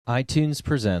iTunes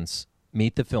presents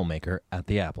Meet the Filmmaker at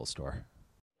the Apple Store.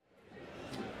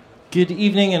 Good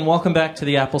evening and welcome back to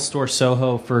the Apple Store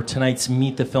Soho for tonight's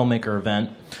Meet the Filmmaker event.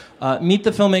 Meet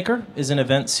the Filmmaker is an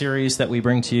event series that we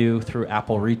bring to you through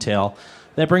Apple Retail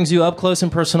that brings you up close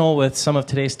and personal with some of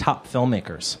today's top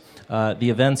filmmakers. The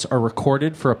events are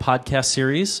recorded for a podcast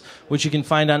series, which you can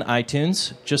find on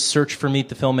iTunes. Just search for Meet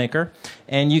the Filmmaker.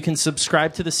 And you can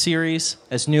subscribe to the series.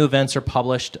 As new events are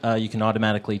published, you can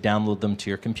automatically download them to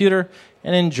your computer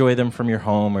and enjoy them from your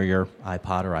home or your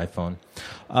iPod or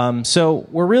iPhone. So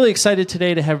we're really excited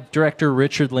today to have director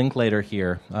Richard Linklater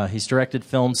here. He's directed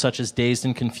films such as Dazed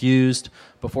and Confused,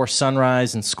 Before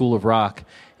Sunrise, and School of Rock.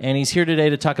 And he's here today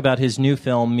to talk about his new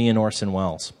film, Me and Orson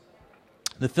Welles.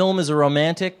 The film is a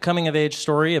romantic, coming-of-age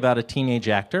story about a teenage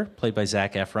actor, played by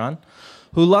Zac Efron,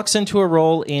 who lucks into a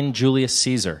role in Julius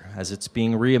Caesar, as it's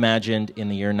being reimagined in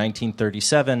the year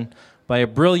 1937 by a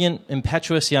brilliant,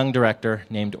 impetuous young director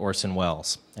named Orson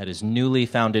Welles at his newly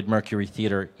founded Mercury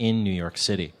Theater in New York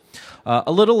City.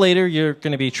 A little later, you're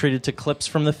going to be treated to clips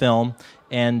from the film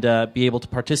and be able to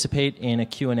participate in a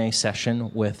Q&A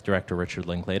session with director Richard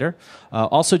Linklater.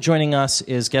 Also joining us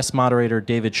is guest moderator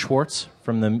David Schwartz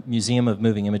from the Museum of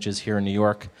Moving Images here in New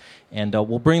York. And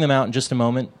we'll bring them out in just a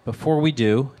moment. Before we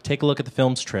do, take a look at the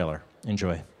film's trailer.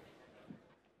 Enjoy.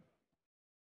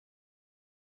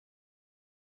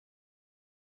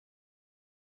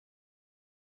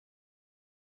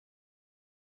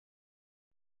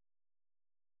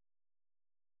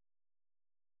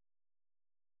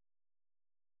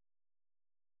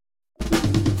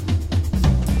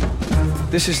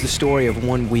 This is the story of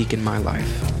one week in my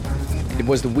life. It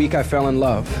was the week I fell in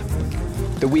love,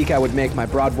 the week I would make my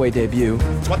Broadway debut,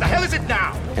 What the hell is it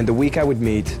now? and the week I would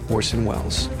meet Orson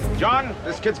Welles. John,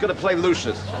 this kid's gonna play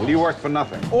Lucius. Will you work for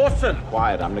nothing? Orson!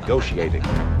 Quiet, I'm negotiating.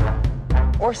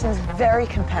 Orson's very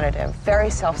competitive, very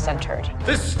self-centered,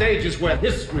 This stage is where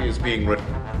history is being written.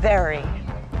 very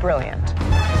brilliant.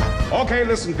 Okay,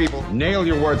 listen, people. Nail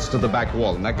your words to the back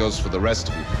wall, and that goes for the rest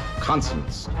of you.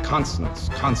 Consonants, consonants,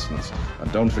 consonants.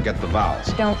 And don't forget the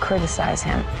vowels. Don't criticize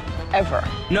him, ever.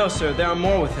 No, sir, there are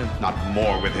more with him. Not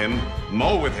more with him,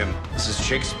 mo with him. This is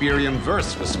Shakespearean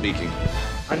verse we're speaking.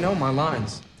 I know my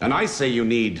lines. And I say you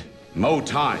need mo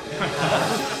time.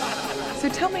 So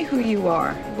tell me who you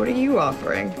are. What are you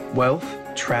offering? Wealth,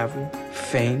 travel,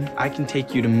 fame. I can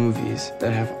take you to movies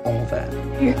that have all that.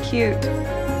 You're cute.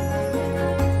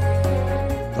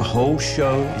 The whole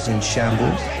show is in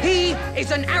shambles. He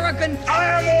is an arrogant...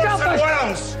 I am Orson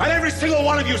Welles! And every single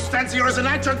one of you stands here as an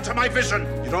adjunct to my vision.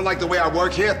 You don't like the way I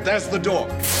work here? There's the door.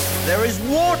 There is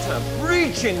water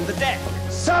breaching the deck.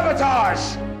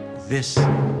 Sabotage! This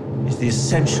is the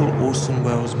essential Orson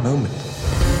Welles moment.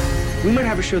 We might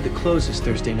have a show that closes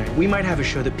Thursday night. We might have a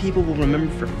show that people will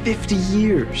remember for 50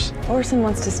 years. Orson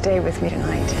wants to stay with me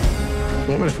tonight. You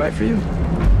want me to fight for you?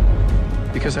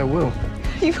 Because I will.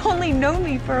 You've only known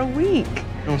me for a week.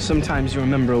 Well, sometimes you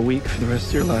remember a week for the rest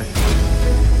of your life.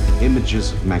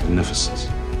 Images of magnificence.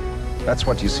 That's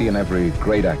what you see in every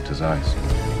great actor's eyes.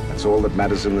 That's all that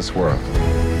matters in this world.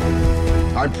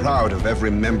 I'm proud of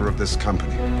every member of this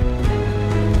company.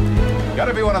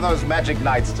 Gotta be one of those magic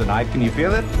nights tonight. Can you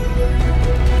feel it?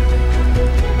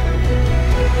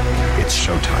 It's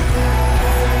showtime.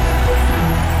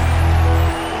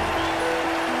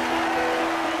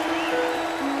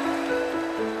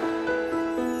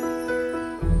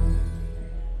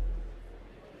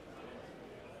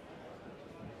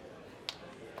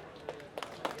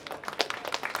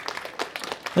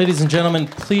 Ladies and gentlemen,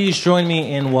 please join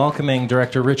me in welcoming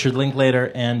director Richard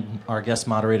Linklater and our guest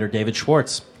moderator David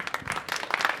Schwartz.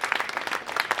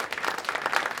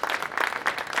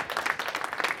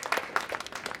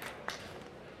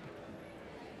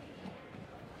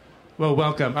 Well,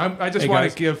 welcome. I just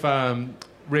want to give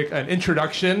Rick an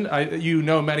introduction. You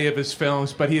know many of his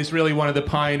films, but he is really one of the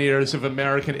pioneers of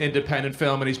American independent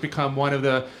film, and he's become one of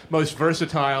the most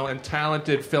versatile and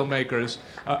talented filmmakers.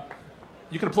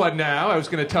 You can applaud now. I was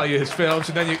going to tell you his films,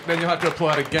 and then you'll have to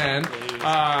applaud again.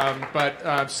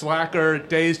 But Slacker,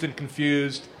 Dazed and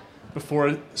Confused,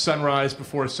 Before Sunrise,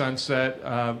 Before Sunset,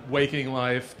 Waking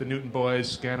Life, The Newton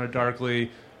Boys, Scanner Darkly,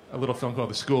 a little film called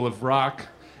The School of Rock.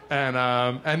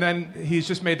 And then he's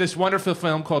just made this wonderful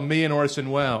film called Me and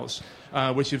Orson Welles,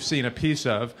 which you've seen a piece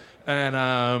of.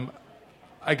 And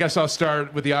I guess I'll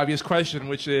start with the obvious question,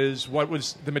 which is, what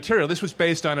was the material? This was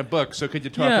based on a book, so could you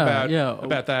talk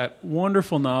about that?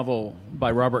 Wonderful novel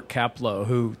by Robert Kaplow,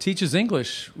 who teaches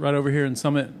English right over here in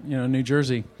Summit, New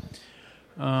Jersey.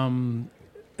 It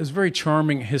was a very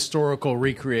charming historical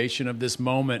recreation of this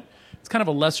moment. It's kind of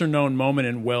a lesser-known moment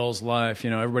in Welles' life.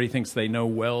 Everybody thinks they know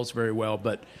Welles very well,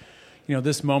 but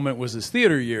this moment was his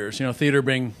theater years. Theater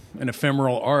being an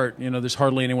ephemeral art. There's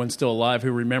hardly anyone still alive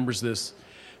who remembers this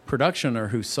production or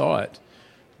who saw it.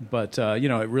 But,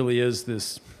 it really is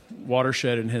this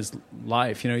watershed in his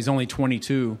life. He's only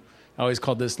 22. I always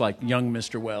called this like young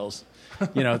Mr. Wells.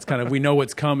 It's kind of, we know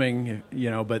what's coming,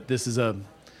 but this is a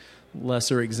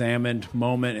lesser examined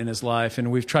moment in his life.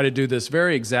 And we've tried to do this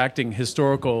very exacting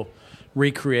historical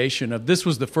recreation of, this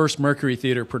was the first Mercury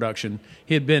Theater production.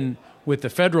 He had been with the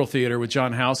Federal Theater with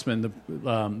John Houseman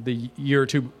the year or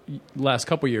two, last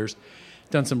couple years,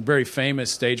 done some very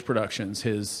famous stage productions.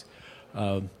 His,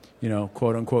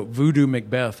 quote unquote, Voodoo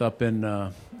Macbeth up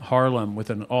in Harlem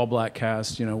with an all-black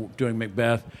cast, doing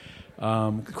Macbeth.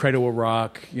 Cradle Will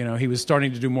Rock. He was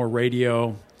starting to do more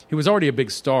radio. He was already a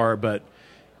big star, but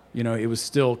it was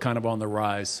still kind of on the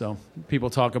rise. So people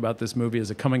talk about this movie as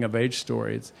a coming-of-age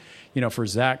story. It's, for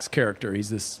Zach's character, he's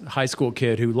this high school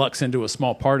kid who lucks into a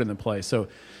small part in the play, so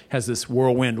has this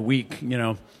whirlwind week,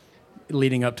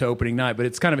 leading up to opening night. But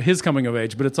it's kind of his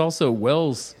coming-of-age, but it's also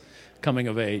Wells'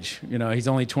 coming-of-age. He's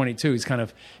only 22. He's kind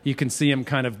of, you can see him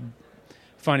kind of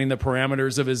finding the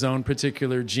parameters of his own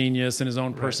particular genius and his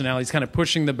own personality. He's kind of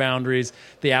pushing the boundaries.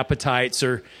 The appetites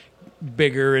are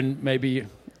bigger and maybe,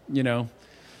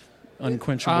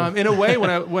 unquenchable. In a way,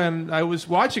 when I was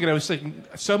watching it, I was thinking,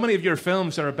 so many of your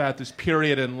films are about this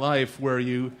period in life where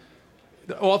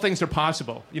all things are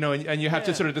possible, and you have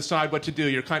to sort of decide what to do.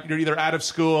 You're either out of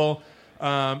school,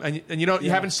 and you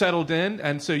haven't settled in,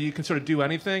 and so you can sort of do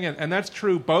anything, and that's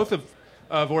true both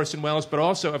of Orson Welles, but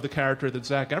also of the character that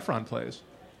Zac Efron plays.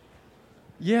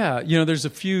 Yeah, there's a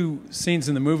few scenes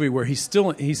in the movie where he's still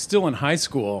in high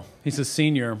school. He's a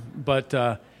senior,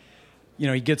 but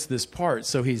he gets this part.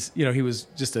 So he's he was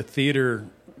just a theater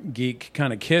geek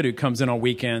kind of kid who comes in on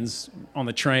weekends on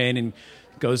the train and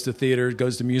goes to theater,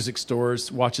 goes to music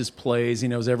stores, watches plays. He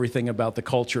knows everything about the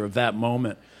culture of that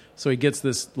moment. So he gets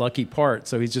this lucky part.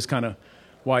 So he's just kind of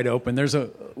wide open. There's a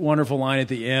wonderful line at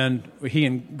the end. He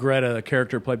and Greta, a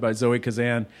character played by Zoe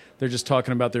Kazan, they're just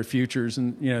talking about their futures,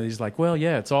 and he's like, "Well,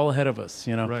 yeah, it's all ahead of us."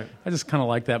 Right. I just kind of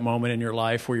like that moment in your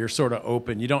life where you're sort of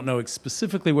open. You don't know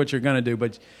specifically what you're going to do,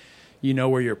 but you know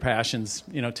where your passion's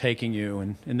taking you.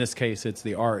 And in this case, it's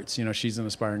the arts. She's an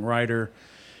aspiring writer.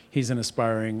 He's an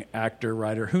aspiring actor,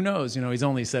 writer. Who knows? He's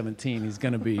only 17. He's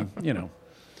going to be,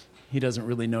 he doesn't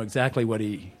really know exactly what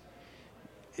he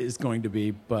is going to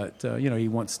be, but he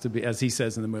wants to be, as he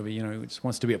says in the movie, he just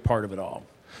wants to be a part of it all.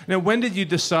 Now, when did you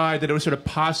decide that it was sort of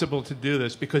possible to do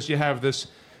this? Because you have this,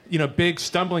 big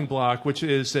stumbling block, which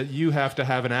is that you have to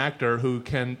have an actor who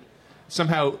can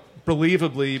somehow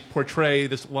believably portray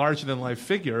this larger-than-life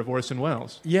figure of Orson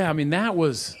Welles. Yeah, I had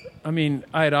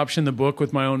optioned the book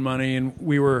with my own money, and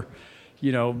we were,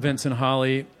 Vince and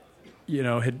Holly,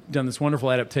 had done this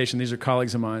wonderful adaptation. These are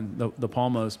colleagues of mine, the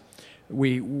Palmos.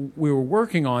 We were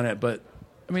working on it, but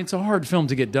it's a hard film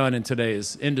to get done in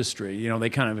today's industry. They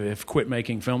kind of have quit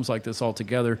making films like this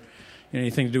altogether.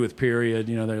 Anything to do with period,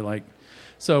 they're like,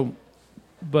 so,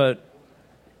 but,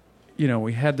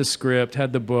 we had the script,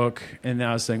 had the book, and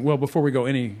now I was saying, well, before we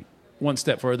go one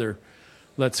step further,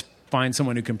 let's find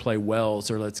someone who can play Wells,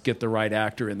 or let's get the right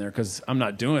actor in there, because I'm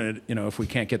not doing it, if we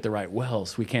can't get the right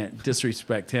Wells. We can't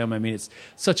disrespect him. It's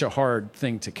such a hard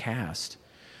thing to cast.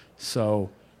 So,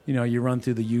 you run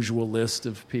through the usual list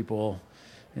of people,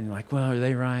 and you're like, well, are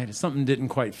they right? Something didn't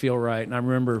quite feel right. And I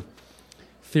remember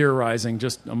theorizing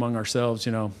just among ourselves,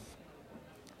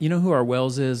 who our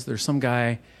Wells is? There's some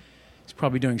guy, he's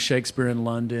probably doing Shakespeare in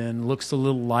London, looks a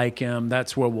little like him.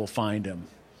 That's where we'll find him.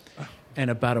 And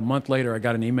about a month later, I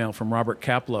got an email from Robert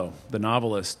Kaplow, the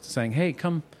novelist, saying, hey,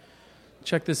 come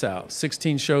check this out.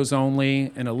 16 shows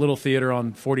only in a little theater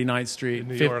on 49th Street, in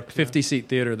New York, 50-seat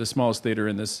theater, the smallest theater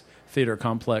in this theater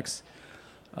complex.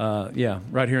 Right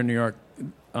here in New York.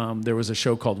 There was a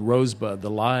show called Rosebud, The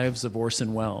Lives of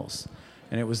Orson Welles.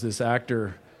 And it was this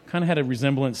actor, kind of had a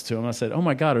resemblance to him. I said, oh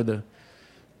my God,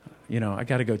 I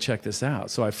got to go check this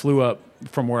out. So I flew up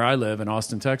from where I live in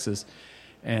Austin, Texas,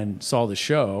 and saw the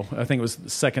show. I think it was the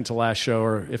second to last show,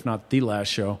 or if not the last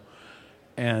show.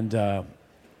 And I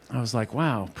was like,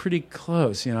 wow, pretty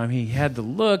close. He had the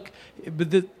look,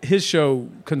 but his show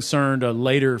concerned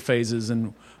later phases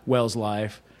in Wells'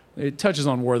 life. It touches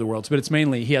on War of the Worlds, but it's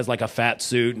mainly he has like a fat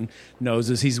suit and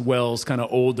noses. He's Wells, kind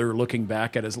of older, looking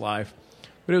back at his life.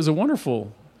 But it was a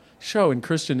wonderful show, and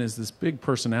Christian is this big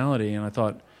personality, and I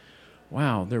thought,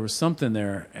 wow, there was something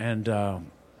there. And I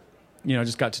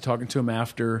just got to talking to him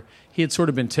after. He had sort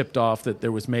of been tipped off that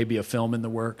there was maybe a film in the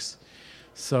works.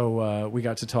 So we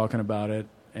got to talking about it.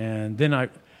 And then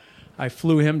I I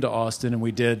flew him to Austin, and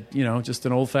we did, just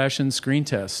an old-fashioned screen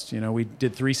test. We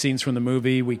did 3 scenes from the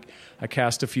movie. I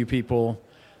cast a few people,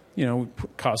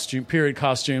 period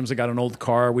costumes. I got an old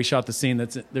car. We shot the scene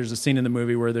there's a scene in the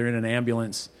movie where they're in an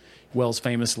ambulance. Wells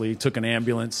famously took an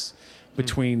ambulance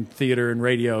between theater and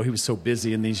radio. He was so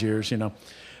busy in these years,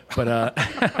 But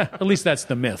at least that's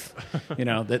the myth,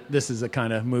 that this is a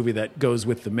kind of movie that goes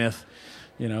with the myth,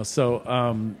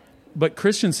 So, but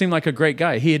Christian seemed like a great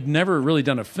guy. He had never really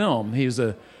done a film. He was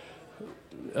a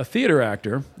theater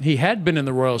actor. He had been in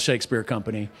the Royal Shakespeare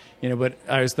Company, but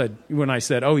when I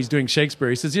said, oh, he's doing Shakespeare,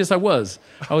 he says, yes, I was.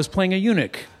 I was playing a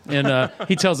eunuch. And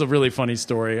he tells a really funny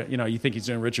story. You think he's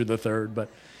doing Richard III, but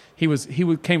he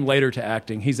came later to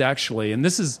acting. He's actually, and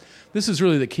this is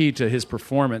really the key to his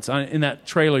performance. In that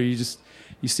trailer, you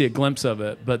see a glimpse of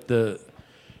it, but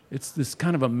it's this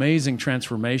kind of amazing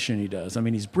transformation he does. I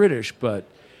mean, he's British, but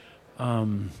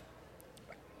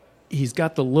he's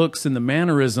got the looks and the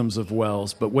mannerisms of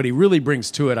Wells, but what he really brings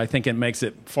to it, I think it makes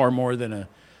it far more than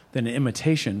an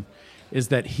imitation, is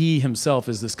that he himself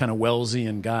is this kind of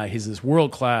Wellesian guy. He's this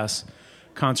world-class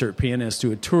concert pianist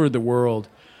who had toured the world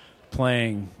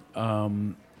playing,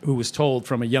 who was told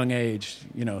from a young age,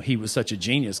 he was such a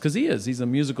genius, because he is. He's a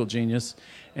musical genius,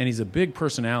 and he's a big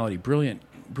personality,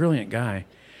 brilliant guy.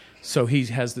 So he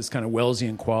has this kind of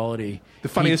Wellesian quality. The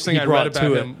funniest thing I read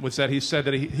about him was that he said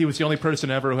that he was the only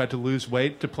person ever who had to lose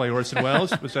weight to play Orson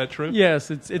Welles. Was that true? Yes,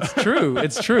 it's true.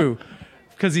 It's true,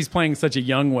 because he's playing such a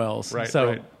young Welles. Right, so,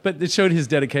 right. But it showed his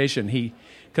dedication.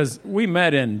 Because we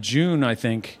met in June, I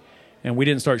think, and we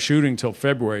didn't start shooting until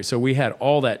February. So we had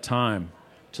all that time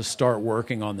to start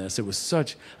working on this. It was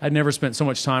I'd never spent so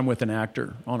much time with an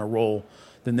actor on a role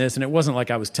than this. And it wasn't like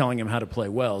I was telling him how to play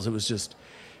Welles. It was just,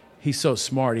 he's so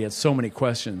smart. He had so many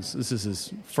questions. This is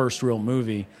his first real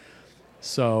movie.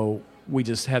 So we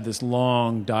just had this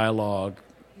long dialogue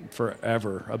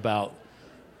forever about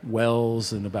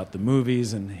Wells and about the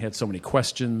movies, and he had so many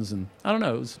questions, and I don't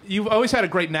know. You've always had a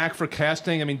great knack for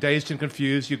casting. I mean, Dazed and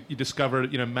Confused, you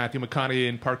discovered Matthew McConaughey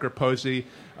and Parker Posey.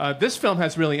 This film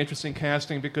has really interesting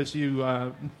casting because you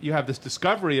have this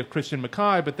discovery of Christian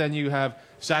McKay, but then you have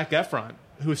Zac Efron,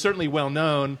 who is certainly well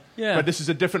known, but this is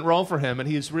a different role for him, and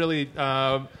he's really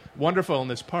wonderful in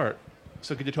this part.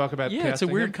 So could you talk about casting it's a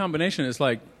weird him? combination. It's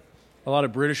like a lot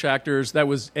of British actors. That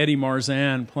was Eddie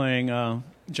Marzan playing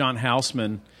John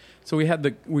Houseman. So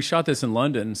we shot this in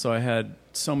London, so I had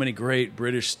so many great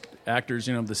British actors,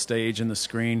 the stage and the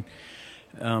screen.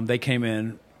 They came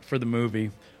in for the movie.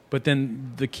 But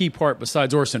then the key part,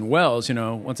 besides Orson Welles,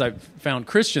 once I found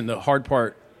Christian, the hard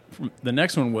part, the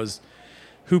next one was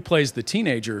who plays the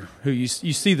teenager, who you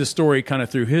see the story kind of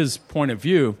through his point of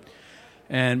view.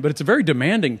 But it's a very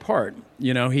demanding part.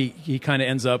 He kind of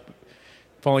ends up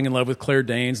falling in love with Claire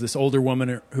Danes, this older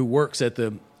woman who works at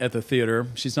the theater.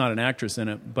 She's not an actress in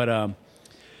it, but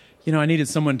I needed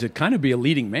someone to kind of be a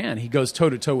leading man. He goes toe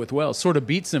to toe with Wells, sort of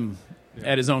beats him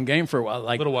at his own game for a while.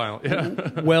 A little while,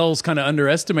 yeah. Wells kind of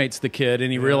underestimates the kid,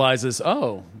 and he realizes,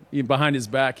 behind his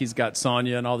back he's got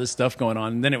Sonia and all this stuff going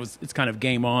on. And then it's kind of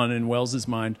game on in Wells's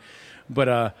mind.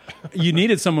 But you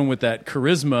needed someone with that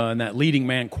charisma and that leading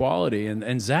man quality,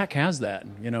 and Zac has that.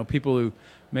 People who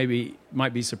maybe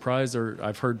might be surprised, or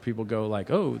I've heard people go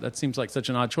like, oh, that seems like such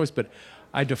an odd choice. But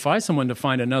I defy someone to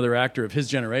find another actor of his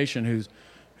generation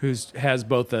who's has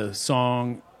both a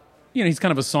song, he's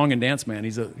kind of a song and dance man.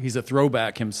 He's a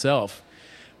throwback himself,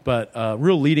 but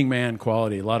real leading man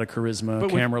quality, a lot of charisma.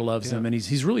 Camera loves him, and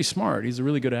he's really smart. He's a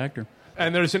really good actor.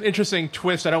 And there's an interesting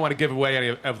twist. I don't want to give away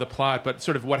any of the plot, but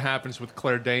sort of what happens with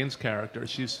Claire Danes' character.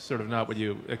 She's sort of not what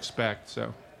you expect,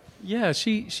 so... Yeah,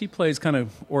 she plays kind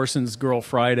of Orson's girl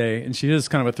Friday, and she is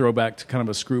kind of a throwback to kind of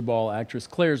a screwball actress.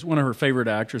 Claire's one of her favorite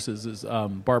actresses is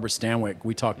Barbara Stanwyck.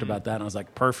 We talked about that, and I was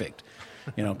like, perfect.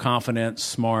 Confident,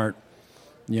 smart.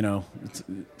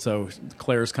 So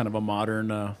Claire's kind of a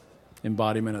modern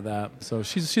embodiment of that. So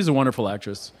she's a wonderful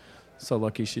actress. So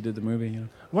lucky she did the movie.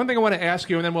 One thing I want to ask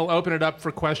you, and then we'll open it up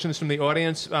for questions from the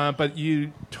audience. But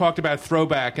you talked about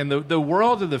throwback, and the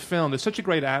world of the film. There's such a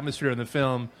great atmosphere in the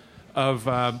film of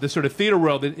the sort of theater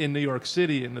world in New York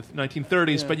City in the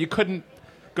 1930s, but you couldn't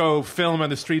go film on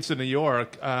the streets of New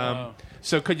York.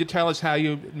 So could you tell us how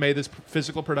you made this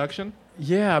physical production?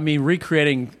 Yeah, I mean,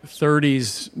 recreating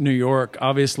 30s New York,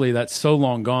 obviously that's so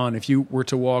long gone. If you were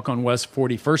to walk on West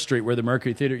 41st Street where the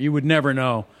Mercury Theater, you would never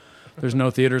know. There's no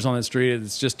theaters on the street.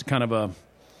 It's just kind of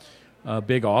a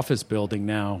big office building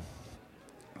now.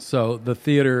 So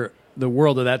the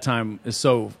world of that time is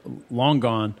so long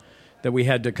gone that we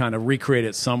had to kind of recreate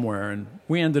it somewhere. And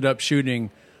we ended up shooting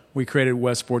we created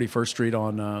West 41st Street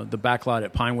on the backlot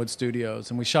at Pinewood Studios,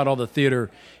 and we shot all the theater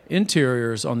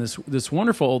interiors on this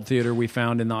wonderful old theater we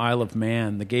found in the Isle of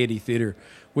Man, the Gaiety Theater,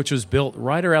 which was built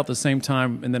right around the same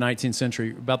time in the 19th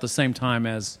century, about the same time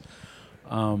as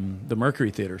the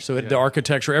Mercury Theater. So the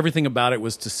architecture, everything about it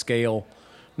was to scale.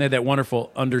 They had that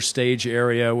wonderful understage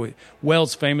area.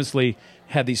 Wells famously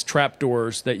had these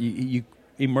trapdoors that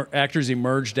actors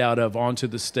emerged out of onto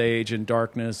the stage in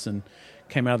darkness and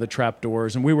came out of the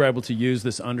trapdoors, and we were able to use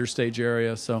this understage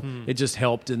area, so it just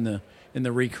helped in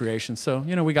the recreation. So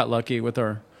we got lucky with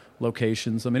our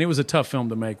locations. I mean, it was a tough film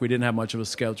to make. We didn't have much of a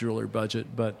schedule or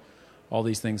budget, but all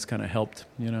these things kind of helped.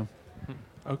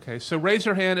 Okay, so raise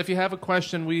your hand if you have a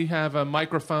question. We have a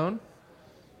microphone.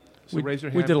 So raise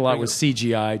your hand. We did a lot with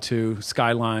CGI too,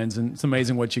 skylines, and it's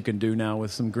amazing what you can do now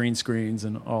with some green screens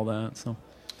and all that. So,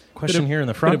 question here in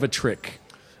the front. Bit of a trick.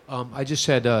 I just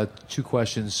had 2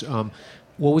 questions.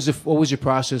 What was your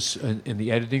process in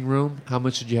the editing room? How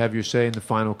much did you have your say in the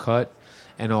final cut?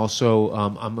 And also,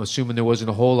 I'm assuming there wasn't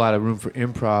a whole lot of room for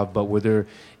improv, but were there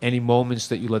any moments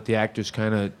that you let the actors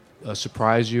kind of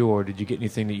surprise you, or did you get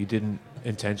anything that you didn't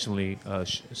intentionally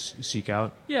seek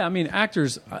out? Yeah, I mean,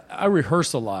 actors, I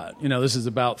rehearse a lot. This is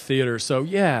about theater. So,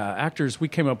 yeah, actors, we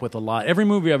came up with a lot. Every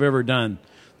movie I've ever done,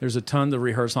 there's a ton to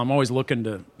rehearse. I'm always looking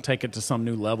to take it to some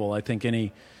new level. I think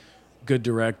any good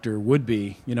director would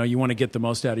be. You want to get the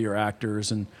most out of your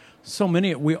actors, and so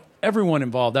many, everyone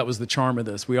involved, that was the charm of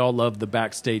this. We all love the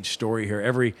backstage story here.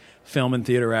 Every film and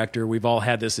theater actor, we've all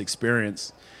had this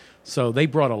experience. So they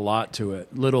brought a lot to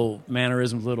it. Little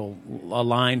mannerisms, a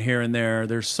line here and there.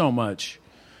 There's so much.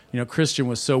 Christian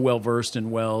was so well versed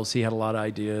in Wells. He had a lot of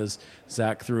ideas.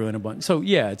 Zach threw in a bunch. So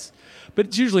yeah, but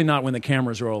it's usually not when the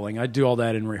camera's rolling. I do all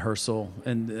that in rehearsal,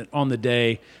 and on the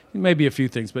day, maybe a few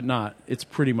things, but not. It's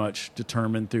pretty much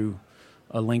determined through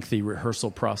a lengthy rehearsal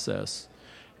process.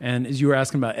 And as you were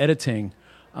asking about editing,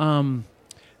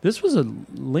 this was a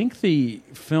lengthy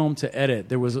film to edit.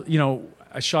 There was,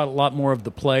 I shot a lot more of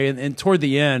the play, and toward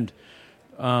the end,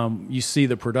 you see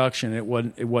the production. It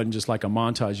wasn't just like a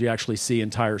montage. You actually see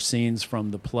entire scenes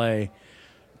from the play,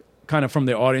 kind of from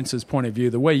the audience's point of view.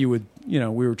 The way you would,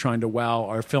 we were trying to wow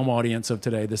our film audience of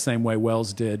today the same way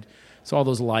Wells did. So all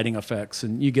those lighting effects,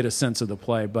 and you get a sense of the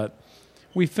play. But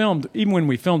even when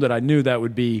we filmed it, I knew that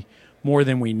would be more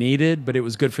than we needed, but it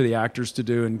was good for the actors to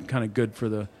do and kind of good for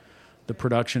the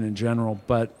production in general.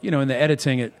 But, in the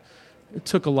editing, it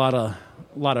took a lot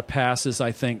of passes,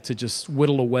 I think, to just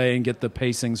whittle away and get the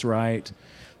pacings right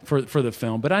for the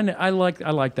film. But I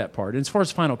like that part. And as far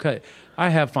as Final Cut, I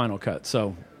have Final Cut,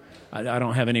 so I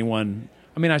don't have anyone.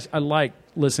 I mean, I like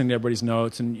listening to everybody's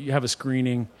notes, and you have a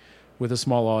screening with a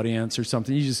small audience or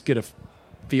something. You just get a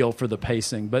feel for the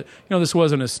pacing. But, this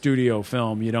wasn't a studio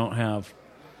film. You don't have...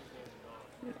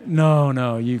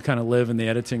 No, you kind of live in the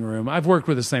editing room. I've worked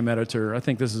with the same editor. I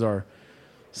think this is our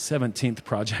 17th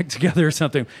project together or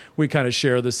something. We kind of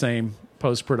share the same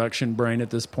post-production brain at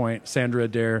this point, Sandra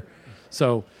Adair.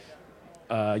 So,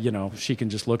 she can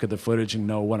just look at the footage and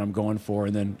know what I'm going for,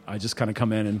 and then I just kind of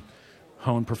come in and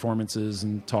hone performances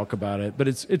and talk about it. But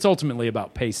it's ultimately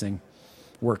about pacing,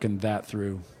 working that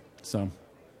through. So.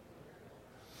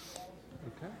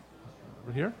 Okay.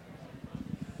 Over here.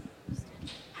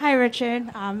 Hi, Richard.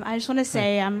 I just want to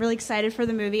say I'm really excited for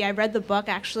the movie. I read the book,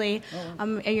 actually,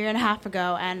 a year and a half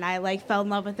ago, and I, fell in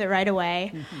love with it right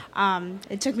away.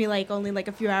 It took me, only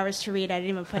a few hours to read. I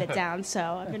didn't even put it down, so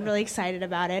I've been really excited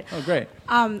about it. Oh, great.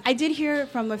 I did hear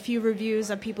from a few reviews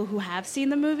of people who have seen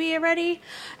the movie already,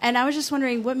 and I was just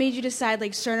wondering, what made you decide,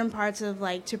 certain parts of,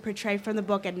 to portray from the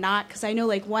book and not? Because I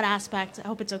know, one aspect, I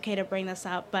hope it's okay to bring this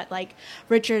up, but,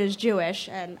 Richard is Jewish,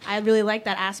 and I really like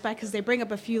that aspect because they bring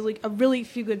up a really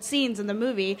few good scenes in the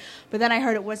movie, but then I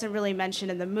heard it wasn't really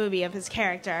mentioned in the movie of his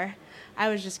character. I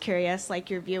was just curious,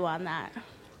 your view on that.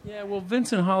 Yeah, well,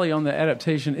 Vincent Hawley on the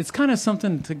adaptation, it's kind of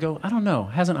something to go, I don't know,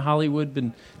 hasn't Hollywood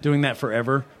been doing that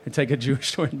forever? To take a Jewish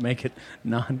story and make it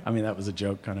that was a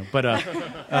joke, kind of, but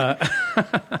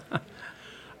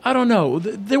I don't know.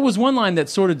 There was one line that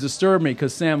sort of disturbed me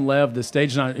because Sam Lev, the stage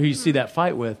designer who you see that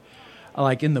fight with,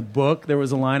 in the book, there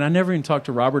was a line. I never even talked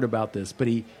to Robert about this, but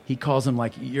he calls him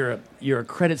you're a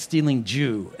credit stealing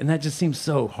Jew, and that just seems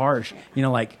so harsh.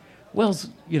 Wells,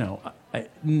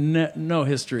 no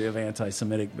history of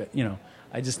anti-Semitic, but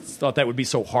I just thought that would be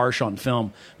so harsh on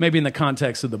film. Maybe in the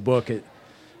context of the book, it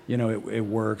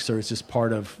works, or it's just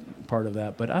part of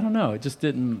that. But I don't know. It just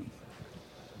didn't.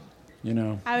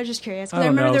 I was just curious. I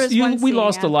remember there was one scene, we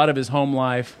lost a lot of his home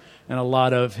life and a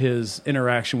lot of his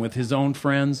interaction with his own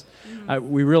friends.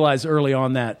 We realized early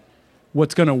on that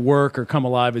what's going to work or come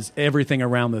alive is everything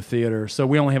around the theater. So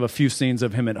we only have a few scenes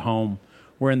of him at home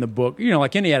where in the book,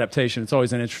 like any adaptation, it's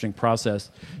always an interesting process.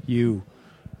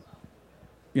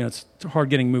 It's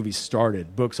hard getting movies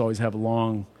started. Books always have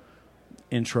long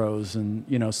intros and,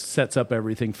 sets up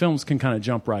everything. Films can kind of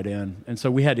jump right in. And so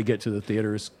we had to get to the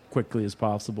theater as quickly as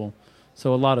possible.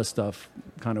 So a lot of stuff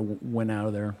kind of went out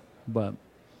of there. But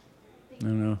I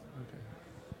don't know.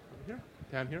 Okay.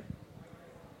 Down here.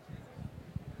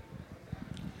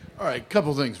 All right,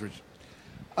 couple things, Rich.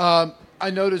 I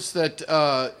noticed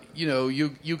that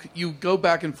you go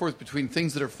back and forth between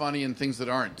things that are funny and things that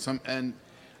aren't.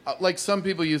 Like some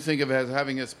people you think of as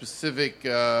having a specific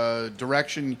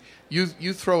direction,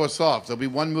 you throw us off. There'll be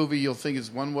one movie you'll think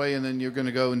is one way, and then you're going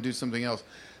to go and do something else.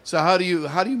 So how do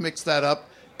you mix that up?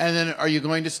 And then are you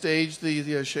going to stage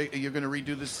you're going to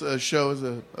redo this show as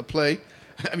a play?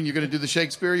 I mean, you're going to do the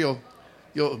Shakespeare.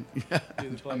 I'm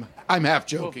half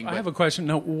joking. Well, I have a question.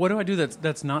 No, what do I do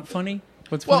that's not funny?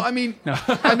 What's well, funny?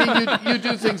 I mean, you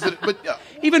do things that, but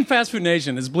even Fast Food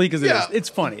Nation, as bleak as it is, it's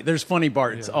funny. There's funny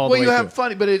parts all the way. Well, you have through.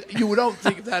 funny, but you don't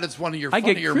think that it's one of your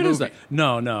funnier movies.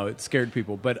 No, it scared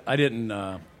people, but I didn't.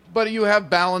 But you have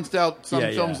balanced out some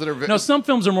films that are. No, some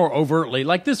films are more overtly.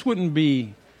 Like this wouldn't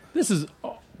be. This is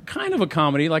kind of a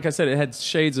comedy. Like I said, it had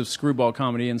shades of screwball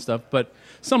comedy and stuff, but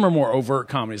some are more overt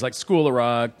comedies, like School of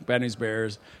Rock, Bad News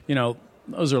Bears.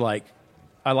 Those are like,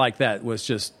 I like that. Was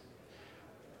just.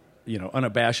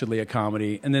 Unabashedly a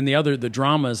comedy. And then the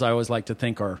dramas I always like to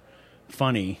think are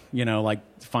funny,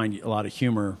 like find a lot of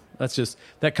humor.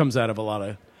 That comes out of a lot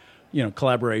of,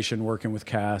 collaboration, working with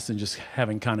cast and just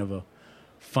having kind of a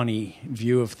funny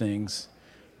view of things.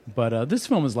 But this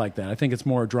film is like that. I think it's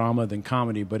more drama than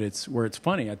comedy, but where it's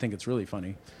funny. I think it's really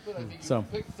funny. But I think you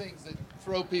pick things that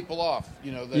throw people off,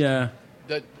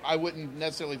 that I wouldn't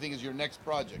necessarily think is your next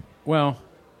project. Well,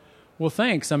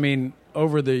 thanks. I mean,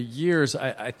 over the years,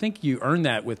 I think you earn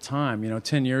that with time.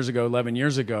 10 years ago, 11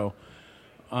 years ago,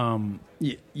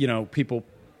 people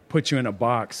put you in a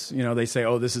box. They say,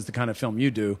 oh, this is the kind of film you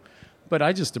do. But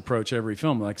I just approach every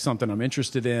film like something I'm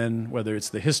interested in, whether it's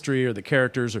the history or the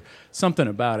characters or something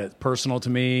about it, personal to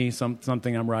me,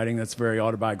 something I'm writing that's very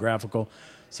autobiographical.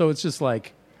 So it's just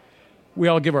like we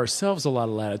all give ourselves a lot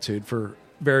of latitude for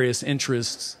various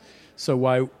interests.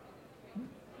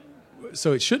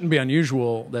 So it shouldn't be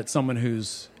unusual that someone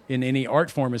who's in any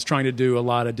art form is trying to do a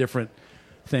lot of different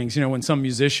things. When some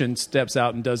musician steps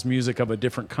out and does music of a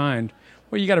different kind,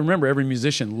 well, you got to remember every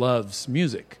musician loves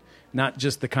music, not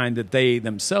just the kind that they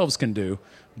themselves can do,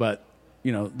 but,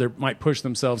 they might push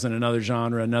themselves in another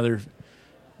genre,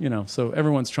 so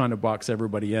everyone's trying to box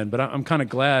everybody in. But I'm kind of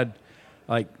glad,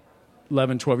 like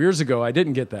 11, 12 years ago, I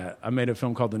didn't get that. I made a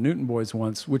film called The Newton Boys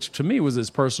once, which to me was as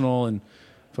personal and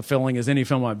fulfilling as any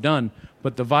film I've done,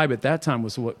 but the vibe at that time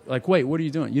was like, wait, what are you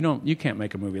doing? You can't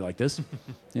make a movie like this.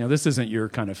 This isn't your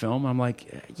kind of film. I'm like,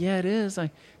 yeah, it is.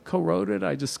 I co-wrote it.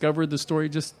 I discovered the story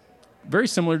just very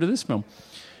similar to this film.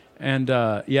 And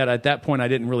yet at that point, I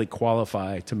didn't really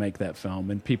qualify to make that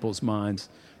film in people's minds.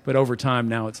 But over time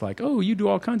now it's like, oh, you do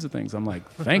all kinds of things. I'm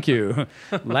like, thank you.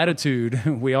 Latitude.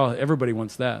 Everybody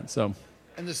wants that. So.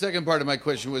 And the second part of my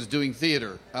question was doing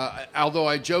theater. Although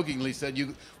I jokingly said,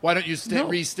 why don't you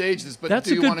restage this? But that's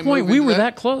do you a good want to point. Move we into were that?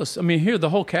 that close. I mean, here the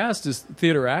whole cast is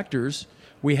theater actors.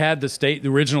 We had the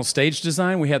original stage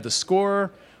design. We had the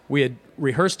score. We had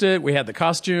rehearsed it. We had the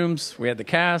costumes. We had the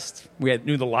cast. We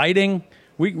knew the lighting.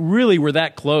 We really were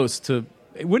that close to.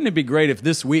 Wouldn't it be great if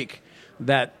this week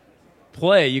that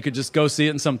play you could just go see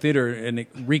it in some theater and a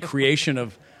recreation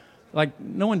of. Like,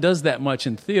 no one does that much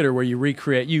in theater where you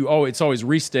recreate. It's always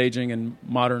restaging and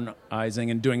modernizing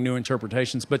and doing new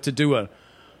interpretations. But to do a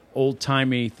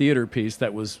old-timey theater piece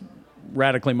that was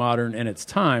radically modern in its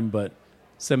time, but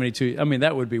 72, I mean,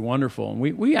 that would be wonderful. And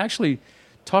we actually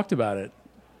talked about it.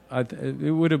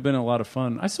 It would have been a lot of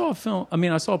fun. I saw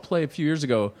a play a few years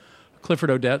ago, Clifford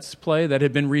Odets play that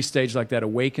had been restaged like that,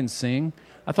 Awake and Sing.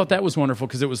 I thought that was wonderful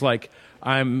because it was like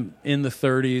I'm in the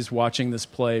 30s watching this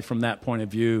play from that point of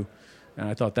view. And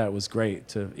I thought that was great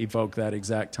to evoke that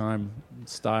exact time,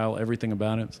 style, everything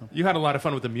about it. So. You had a lot of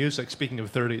fun with the music, speaking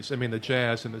of 30s. I mean, the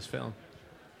jazz in this film.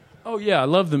 Oh, yeah. I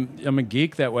love them. I'm a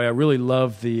geek that way. I really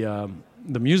love the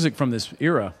music from this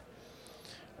era.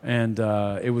 And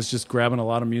it was just grabbing a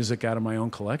lot of music out of my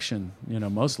own collection,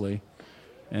 mostly,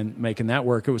 and making that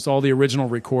work. It was all the original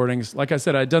recordings. Like I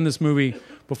said, I'd done this movie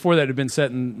before that had been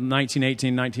set in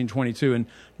 1918, 1922, and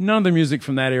none of the music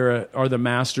from that era are the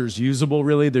masters usable,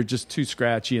 really. They're just too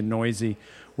scratchy and noisy.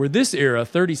 Where this era,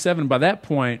 37, by that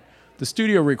point, the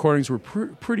studio recordings were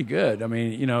pretty good. I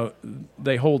mean,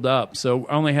 they hold up. So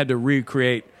I only had to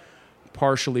recreate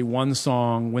partially one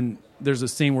song when there's a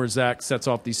scene where Zach sets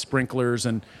off these sprinklers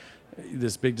and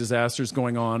this big disaster is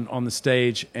going on the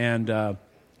stage, and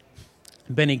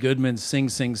Benny Goodman's Sing,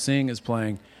 Sing, Sing is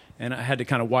playing. And I had to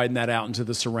kind of widen that out into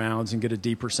the surrounds and get a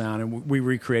deeper sound, and we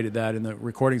recreated that in the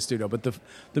recording studio. But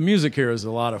the music here is a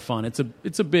lot of fun. It's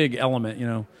a big element, you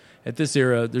know. At this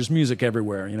era, there's music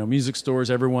everywhere. You know, music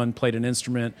stores, everyone played an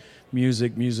instrument.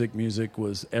 Music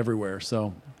was everywhere.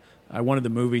 So I wanted the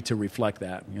movie to reflect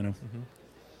that, you know. Mm-hmm.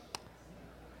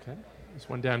 Okay, there's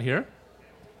one down here.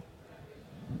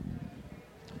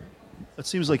 It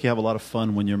seems like you have a lot of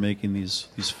fun when you're making these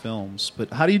films,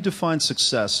 but how do you define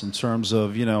success in terms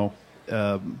of, you know,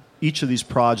 each of these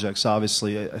projects?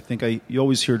 Obviously, I think you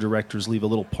always hear directors leave a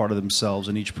little part of themselves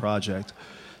in each project.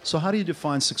 So how do you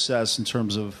define success in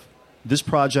terms of this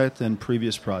project and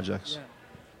previous projects? Yeah.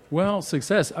 Well,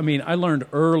 success, I mean, I learned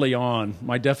early on,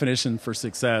 my definition for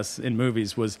success in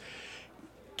movies was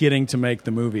getting to make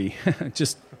the movie,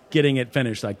 just getting it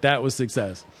finished. Like, that was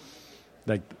success.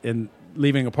 Like, in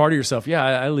leaving a part of yourself. Yeah,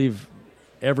 I leave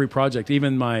every project,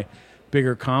 even my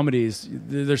bigger comedies.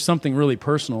 There's something really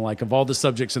personal, like, of all the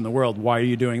subjects in the world, why are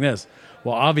you doing this?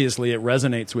 Well, obviously it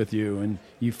resonates with you, and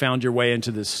you found your way into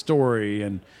this story,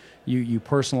 and you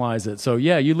personalize it. So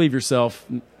yeah, you leave yourself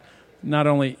not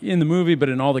only in the movie, but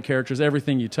in all the characters,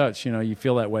 everything you touch, you know, you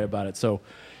feel that way about it. So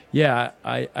yeah,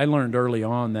 I learned early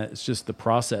on that it's just the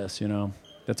process, you know.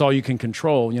 That's all you can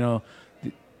control, you know.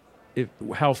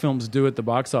 How films do at the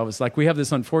box office. Like, we have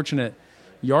this unfortunate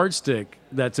yardstick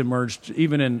that's emerged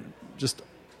even in just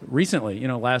recently, you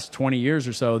know, last 20 years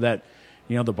or so, that,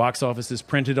 you know, the box office is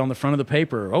printed on the front of the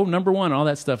paper. Oh, number one, all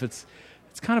that stuff. It's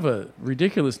kind of a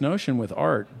ridiculous notion with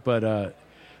art, but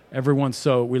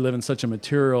we live in such a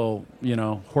material, you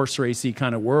know, horse racy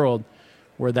kind of world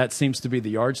where that seems to be the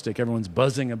yardstick. Everyone's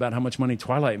buzzing about how much money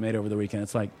Twilight made over the weekend.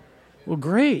 It's like, well,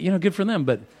 great, you know, good for them,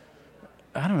 but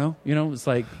I don't know, you know, it's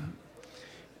like,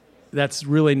 that's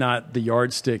really not the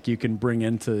yardstick you can bring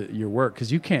into your work, because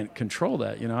you can't control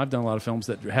that. You know, I've done a lot of films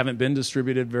that haven't been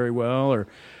distributed very well, or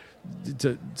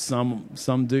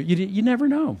some do. You never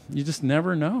know. You just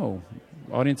never know.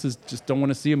 Audiences just don't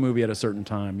want to see a movie at a certain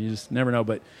time. You just never know.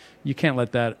 But you can't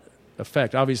let that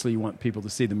affect. Obviously, you want people to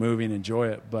see the movie and enjoy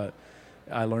it. But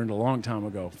I learned a long time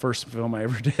ago, first film I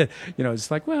ever did, you know, it's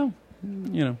like, well,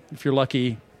 you know, if you're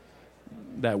lucky,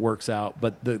 that works out.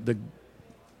 But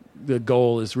the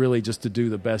goal is really just to do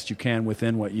the best you can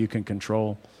within what you can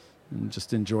control, and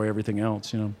just enjoy everything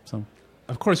else, you know. So,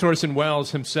 of course, Orson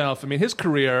Welles himself, I mean, his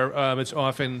career, it's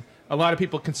often, a lot of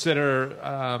people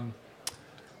consider,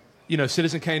 you know,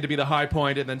 Citizen Kane to be the high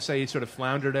point, and then say he sort of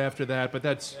floundered after that, but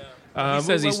that's... he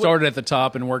says he started at the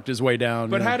top and worked his way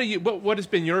down. But how do you... What has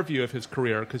been your view of his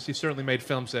career? Because he certainly made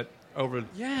films that, over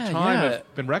time,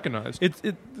 have been recognized.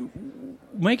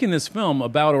 Making this film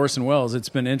about Orson Welles, it's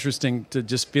been interesting to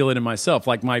just feel it in myself.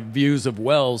 Like, my views of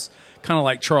Welles, kind of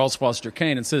like Charles Foster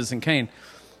Kane and Citizen Kane,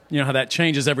 you know how that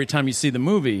changes every time you see the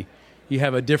movie. You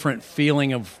have a different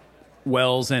feeling of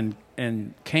Welles and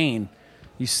Kane.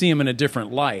 You see him in a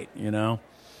different light, you know.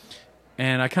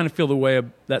 And I kind of feel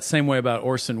that same way about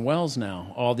Orson Welles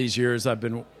now. All these years I've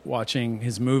been watching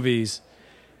his movies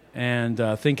and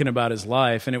thinking about his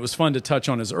life. And it was fun to touch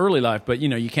on his early life, but, you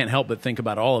know, you can't help but think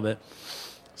about all of it.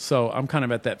 So I'm kind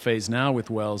of at that phase now with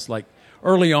Welles. Like,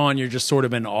 early on, you're just sort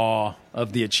of in awe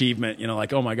of the achievement. You know,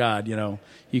 like, oh, my God, you know,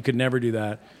 you could never do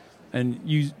that.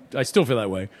 And I still feel that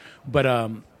way. But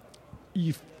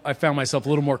I found myself a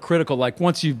little more critical. Like,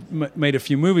 once you've made a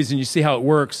few movies and you see how it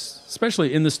works,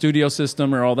 especially in the studio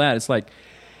system or all that, it's like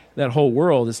that whole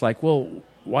world. It's like, well,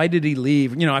 why did he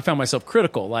leave? You know, I found myself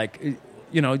critical. Like,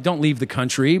 you know, don't leave the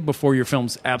country before your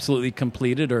film's absolutely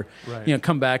completed, or, you know,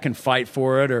 come back and fight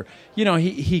for it. Or, you know,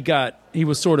 he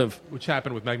was sort of... Which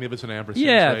happened with Magnificent Ambersons.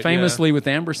 Yeah, right? famously with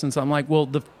Ambersons. I'm like, well,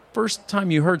 the first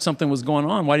time you heard something was going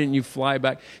on, why didn't you fly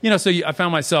back? You know, so I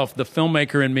found myself, the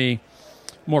filmmaker in me,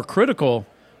 more critical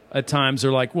at times.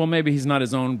 Or like, well, maybe he's not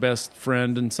his own best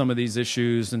friend in some of these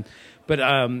issues. But,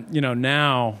 you know,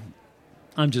 now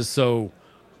I'm just so...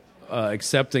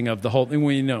 accepting of the whole thing.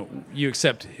 When, you know, you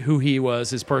accept who he was,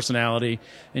 his personality,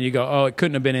 and you go, oh, it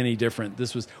couldn't have been any different.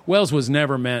 Welles was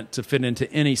never meant to fit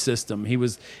into any system.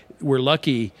 We're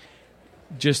lucky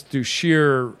just through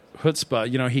sheer chutzpah,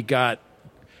 you know, he got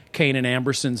Kane and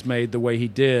Ambersons made the way he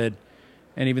did,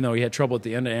 and even though he had trouble at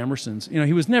the end of Ambersons, you know,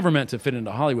 he was never meant to fit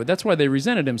into Hollywood. That's why they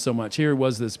resented him so much. Here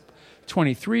was this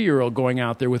 23-year-old going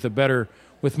out there with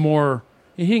more,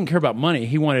 he didn't care about money.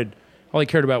 All he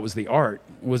cared about was the art,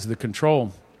 was the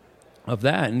control of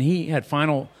that. And he had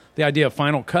the idea of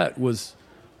Final Cut was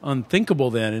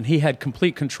unthinkable then, and he had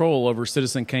complete control over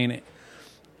Citizen Kane,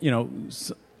 you know,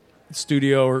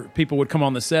 studio, or people would come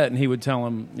on the set and he would tell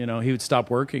him, you know, he would stop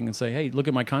working and say, hey, look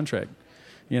at my contract,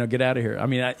 you know, get out of here. I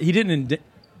mean, he didn't,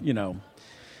 you know,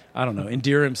 I don't know,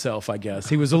 endear himself, I guess.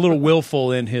 He was a little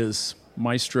willful in his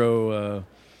maestro,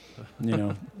 you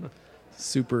know,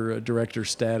 super director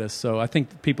status. So I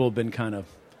think people have been kind of,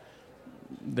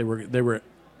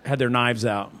 had their knives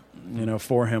out, you know,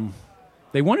 for him.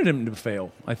 They wanted him to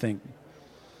fail, I think.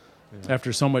 Yeah.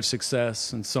 After so much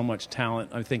success and so much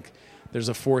talent, I think there's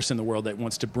a force in the world that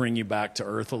wants to bring you back to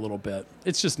earth a little bit.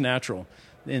 It's just natural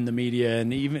in the media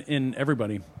and even in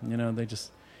everybody. You know,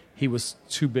 he was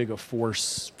too big a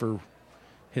force for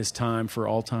his time, for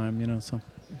all time, you know, so.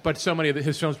 But so many of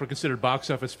his films were considered box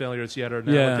office failures, yet are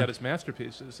now looked at as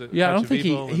masterpieces. Yeah, I don't think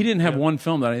he didn't have one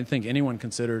film that I didn't think anyone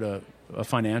considered a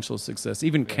financial success.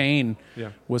 Even Kane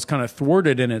was kind of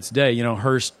thwarted in its day. You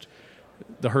know,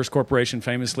 the Hearst Corporation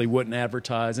famously wouldn't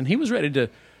advertise, and he was ready to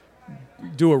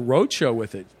do a road show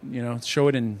with it. You know, show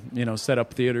it in, you know, set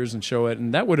up theaters and show it,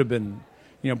 and that would have been,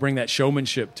 you know, bring that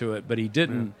showmanship to it. But he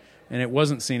didn't, and it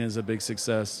wasn't seen as a big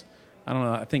success. I don't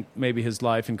know. I think maybe his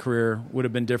life and career would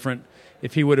have been different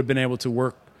if he would have been able to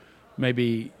work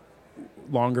maybe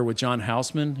longer with John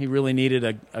Houseman. He really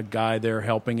needed a guy there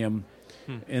helping him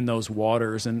in those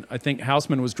waters. And I think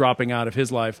Houseman was dropping out of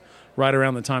his life right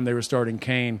around the time they were starting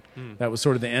Kane. That was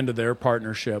sort of the end of their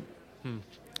partnership.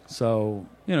 So,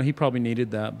 you know, he probably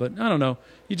needed that. But I don't know.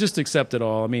 You just accept it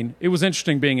all. I mean, it was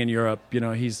interesting being in Europe. You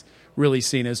know, he's really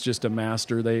seen as just a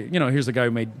master. You know, here's a guy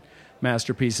who made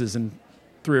masterpieces in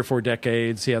 3 or 4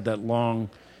 decades. He had that long,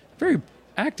 very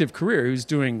active career. He was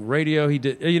doing radio. He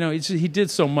did, you know, he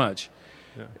did so much.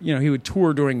 Yeah. You know, he would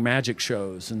tour during magic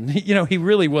shows, and you know, he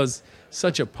really was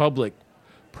such a public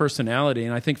personality.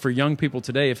 And I think for young people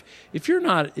today, if you're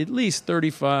not at least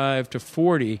 35 to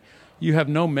 40, you have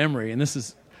no memory. And this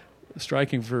is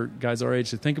striking for guys our age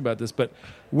to think about this, but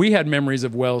we had memories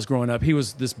of Welles growing up. He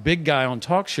was this big guy on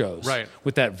talk shows, right,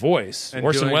 with that voice, and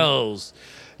Orson Welles.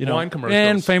 You know, wine commercials.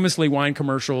 And famously wine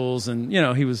commercials, and you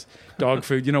know, he was dog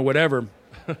food, you know, whatever.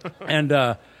 And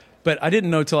but I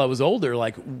didn't know till I was older,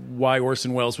 like, why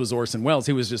Orson Welles was Orson Welles.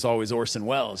 He was just always Orson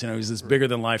Welles. You know, he was this bigger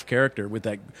than life character with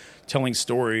that telling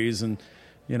stories, and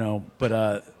you know.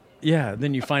 But yeah,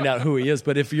 then you find out who he is.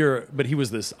 But he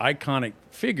was this iconic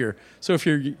figure. So if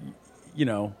you're, you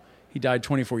know, he died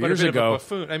 24 years ago. A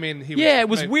buffoon. I mean, it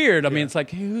was weird. I mean, it's like,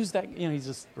 who's that? You know, he's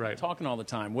just talking all the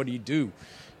time. What do you do?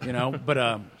 You know,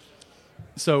 but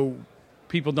so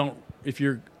people don't. If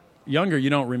you're younger,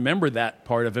 you don't remember that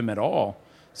part of him at all.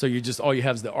 So you just all you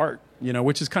have is the art. You know,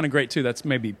 which is kind of great too. That's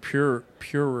maybe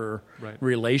purer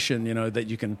relation. You know, that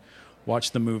you can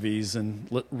watch the movies and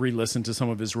re-listen to some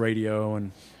of his radio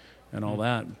and all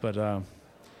that. But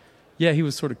yeah, he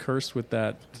was sort of cursed with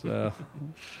that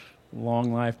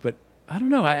long life. But I don't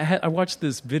know. I watched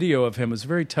this video of him. It was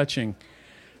very touching.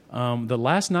 The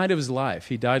last night of his life,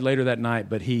 he died later that night,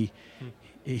 but he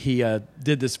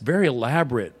did this very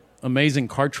elaborate, amazing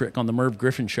card trick on the Merv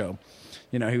Griffin show.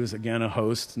 You know, he was, again, a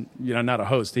host. You know, not a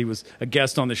host. He was a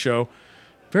guest on the show.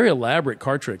 Very elaborate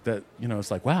card trick that, you know,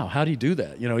 it's like, wow, how do you do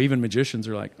that? You know, even magicians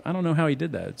are like, I don't know how he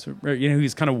did that. It's, you know,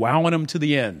 he's kind of wowing them to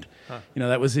the end. You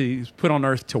know, he was put on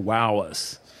earth to wow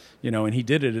us. You know, and he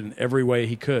did it in every way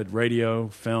he could. Radio,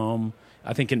 film,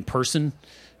 I think in person.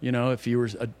 You know, if he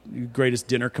was a greatest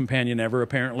dinner companion ever,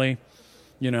 apparently.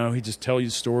 You know, he'd just tell you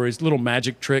stories, little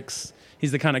magic tricks.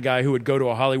 He's the kind of guy who would go to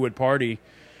a Hollywood party,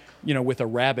 you know, with a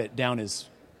rabbit down his,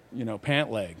 you know,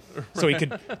 pant leg. So he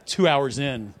could, 2 hours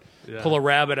in, pull a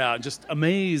rabbit out and just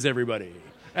amaze everybody.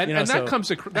 And, you know, and that comes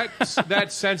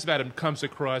that sense about him comes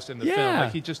across in the film.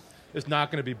 Like, he just is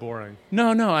not going to be boring.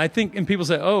 No. I think, and people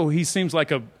say, oh, he seems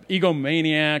like a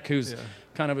egomaniac who's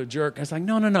kind of a jerk. I was like,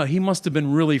 no. He must have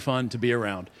been really fun to be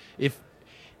around.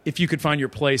 If you could find your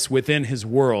place within his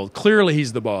world. Clearly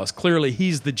he's the boss. Clearly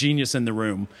he's the genius in the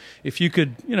room. If you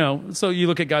could, you know, so you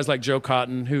look at guys like Joe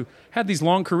Cotton, who had these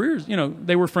long careers. You know,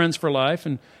 they were friends for life,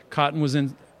 and Cotton was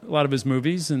in a lot of his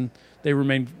movies, and they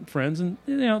remained friends. And,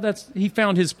 you know, he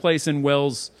found his place in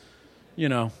Welles', you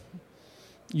know,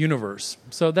 universe.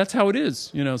 So that's how it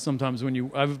is, you know, sometimes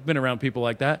I've been around people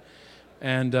like that.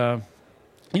 And,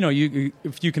 you know,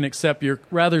 if you can accept your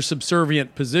rather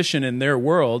subservient position in their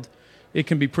world, it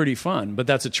can be pretty fun, but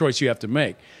that's a choice you have to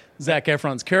make. Zac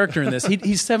Efron's character in this,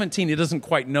 he's 17. He doesn't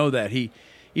quite know that.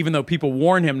 Even though people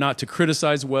warn him not to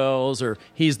criticize Welles or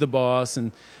he's the boss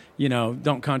and, you know,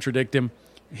 don't contradict him,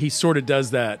 he sort of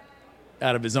does that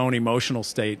out of his own emotional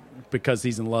state because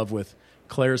he's in love with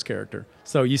Claire's character.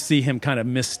 So you see him kind of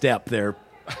misstep there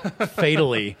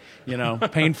fatally, you know,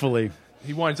 painfully.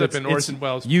 He winds up in Orson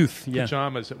Welles' youth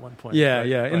pajamas at one point. Yeah, right?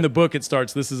 yeah. In the book, it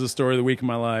starts, this is a story of the week of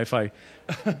my life. I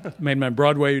made my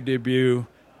Broadway debut,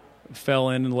 fell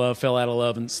in love, fell out of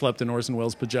love, and slept in Orson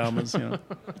Welles' pajamas.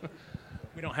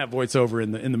 We don't have voiceover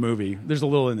in the movie. There's a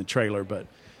little in the trailer, but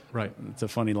it's a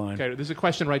funny line. Okay, there's a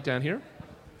question right down here.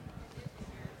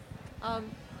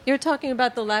 You're talking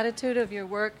about the latitude of your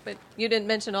work, but you didn't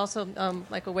mention also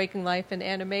like A Waking Life and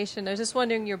animation. I was just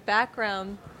wondering your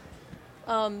background.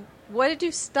 What did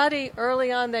you study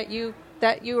early on that you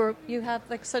have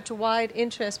like such a wide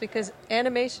interest? Because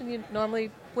animation you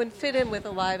normally wouldn't fit in with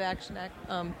a live action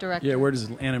director. Yeah, where does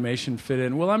animation fit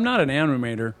in? Well, I'm not an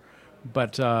animator,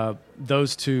 but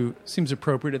those two seems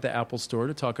appropriate at the Apple Store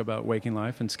to talk about Waking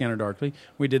Life and Scanner Darkly.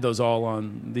 We did those all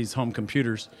on these home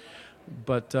computers.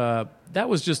 But that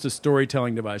was just a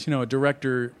storytelling device. A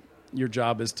director, your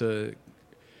job is to,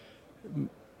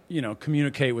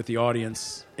 communicate with the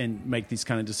audience and make these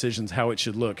kind of decisions, how it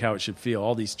should look, how it should feel,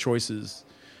 all these choices,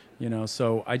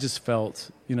 So I just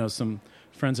felt, some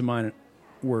friends of mine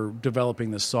were developing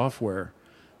this software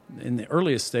in the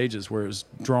earliest stages where it was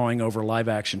drawing over live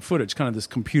action footage, kind of this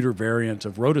computer variant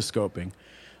of rotoscoping. And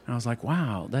I was like,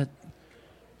 wow, that,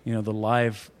 the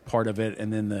live part of it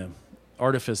and then the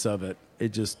artifice of it,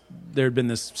 there had been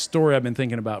this story I've been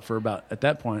thinking about for about, at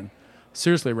that point,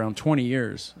 seriously around 20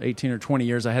 years, 18 or 20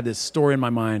 years. I had this story in my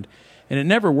mind, and it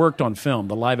never worked on film.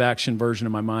 The live action version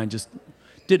of my mind just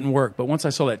didn't work. But once I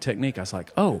saw that technique, I was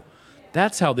like, oh,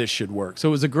 that's how this should work. So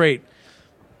it was a great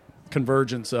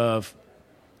convergence of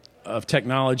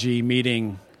technology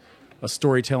meeting a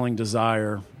storytelling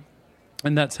desire,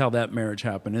 and that's how that marriage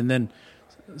happened. And then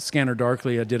Scanner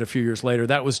Darkly I did a few years later.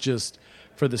 That was just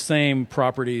for the same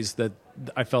properties that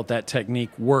I felt that technique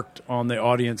worked on the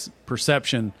audience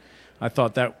perception. I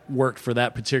thought that worked for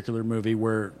that particular movie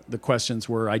where the questions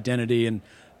were identity and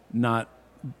not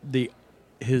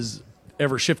his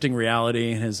ever-shifting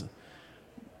reality and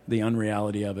the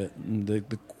unreality of it and the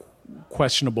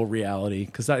questionable reality,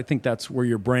 because I think that's where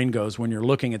your brain goes when you're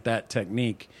looking at that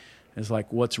technique, is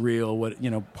like what's real,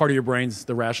 part of your brain's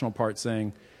the rational part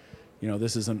saying,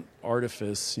 this is an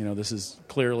artifice, this is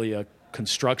clearly a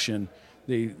construction.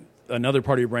 Another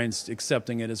part of your brain's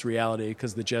accepting it as reality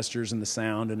because the gestures and the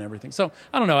sound and everything. So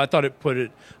I don't know. I thought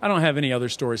I don't have any other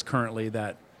stories currently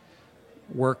that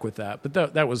work with that,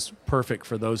 but that was perfect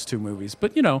for those two movies.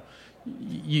 But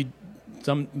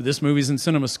this movie's in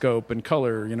CinemaScope and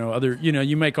color.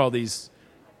 You make all these.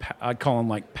 I'd call them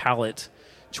like palette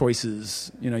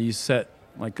choices. You set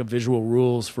like a visual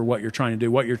rules for what you're trying to do,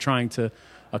 what you're trying to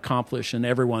accomplish, and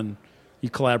you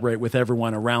collaborate with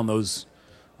everyone around those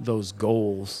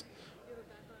goals.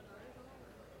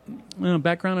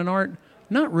 Background in art?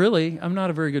 Not really. I'm not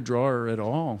a very good drawer at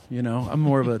all. I'm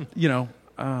more of a,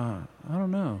 I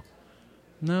don't know.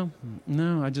 No,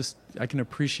 I can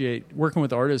appreciate working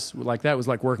with artists like that was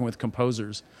like working with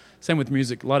composers. Same with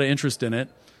music, a lot of interest in it,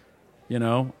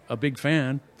 a big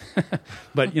fan.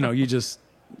 But,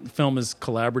 film is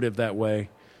collaborative that way,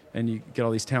 and you get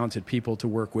all these talented people to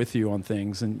work with you on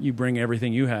things, and you bring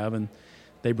everything you have, and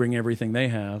they bring everything they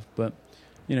have. But,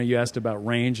 you asked about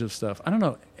range of stuff. I don't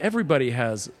know. Everybody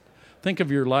think of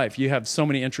your life. You have so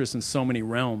many interests in so many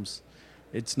realms.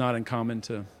 It's not uncommon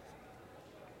to,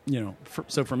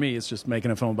 so for me, it's just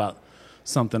making a film about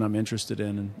something I'm interested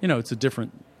in.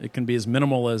 And, it can be as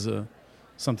minimal as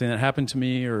something that happened to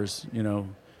me or as,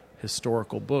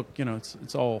 historical book.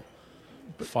 It's all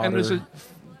fodder.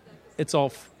 It's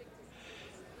all,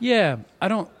 yeah, I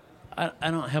don't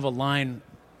have a line,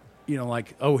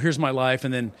 like, oh, here's my life,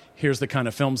 and then here's the kind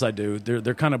of films I do.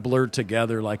 They're kind of blurred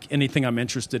together. Like anything I'm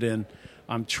interested in,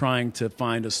 I'm trying to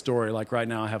find a story. Like right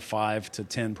now I have 5 to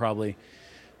 10 probably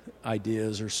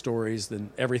ideas or stories, then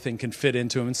everything can fit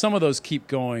into them. And some of those keep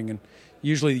going, and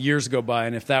usually years go by,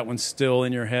 and if that one's still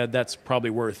in your head, that's probably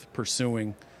worth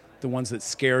pursuing. The ones that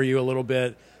scare you a little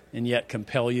bit and yet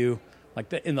compel you.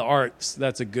 Like in the arts,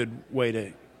 that's a good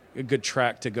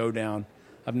track to go down.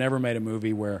 I've never made a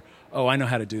movie where, oh, I know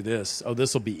how to do this. Oh,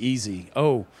 this will be easy.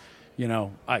 Oh,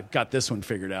 I've got this one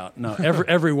figured out. No,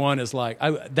 every one is like,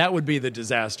 that would be the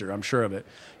disaster, I'm sure of it.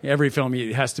 Every film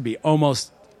has to be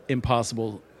almost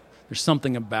impossible. There's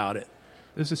something about it.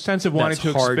 There's a sense of wanting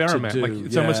to experiment.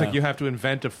 It's almost like you have to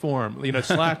invent a form.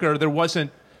 Slacker, there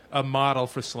wasn't a model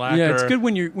for Slacker. Yeah, it's good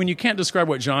when you can't describe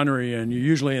what genre you're in. You're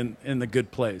usually in the good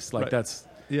place. Like right. That's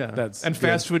and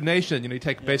Fast Food Nation. You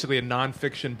take basically a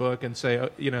nonfiction book and say,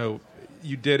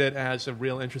 you did it as a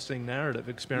real interesting narrative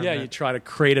experiment. Yeah, you try to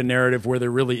create a narrative where there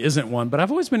really isn't one. But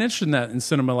I've always been interested in that in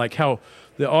cinema, like how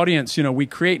the audience, we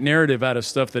create narrative out of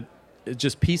stuff that it's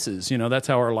just pieces. That's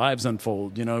how our lives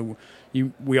unfold.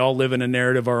 we all live in a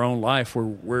narrative of our own life where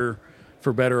we're,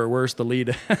 for better or worse, the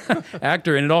lead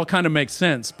actor, and it all kind of makes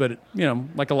sense. But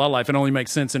like a lot of life, it only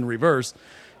makes sense in reverse.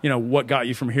 What got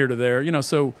you from here to there?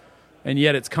 So, and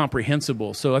yet it's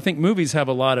comprehensible. So I think movies have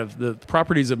a lot of the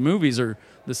properties of movies are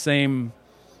the same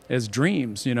as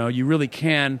dreams. You really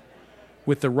can,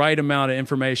 with the right amount of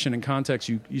information and context,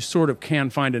 you sort of can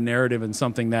find a narrative in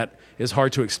something that is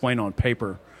hard to explain on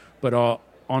paper, but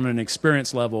on an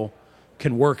experience level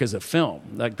can work as a film.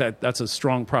 Like that's a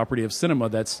strong property of cinema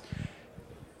that's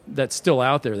still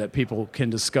out there that people can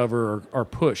discover or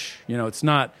push. It's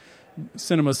not,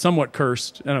 cinema's somewhat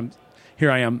cursed, and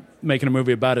here I am making a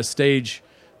movie about a stage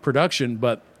production,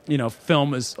 but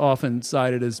film is often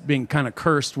cited as being kind of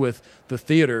cursed with the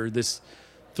theater. This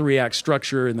 3-act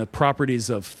structure and the properties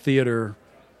of theater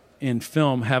in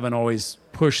film haven't always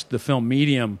pushed the film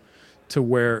medium to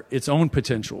where its own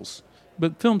potentials.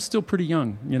 But film's still pretty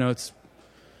young. It's,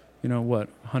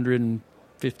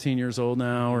 115 years old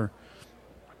now, or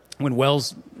when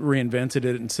Wells reinvented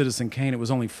it in Citizen Kane, it was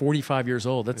only 45 years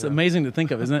old. That's amazing to think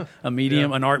of, isn't it? A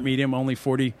medium, an art medium, only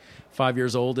 45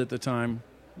 years old at the time,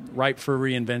 ripe for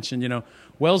reinvention.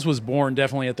 Wells was born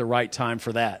definitely at the right time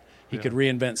for that. He could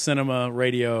reinvent cinema,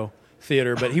 radio,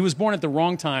 theater, but he was born at the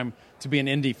wrong time to be an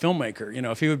indie filmmaker.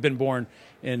 If he had been born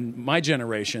in my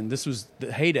generation, this was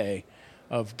the heyday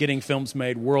of getting films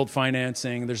made, world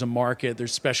financing, there's a market,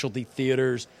 there's specialty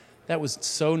theaters. That was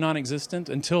so non-existent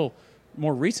until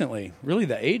more recently, really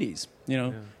the 80s.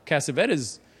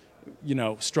 Cassavetes,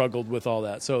 struggled with all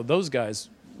that. So those guys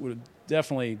would have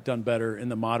definitely done better in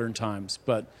the modern times.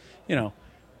 But,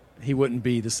 he wouldn't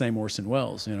be the same Orson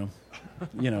Welles, Okay,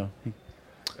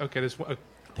 there's a I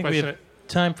think we have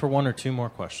time for one or two more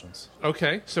questions.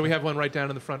 Okay, so we have one right down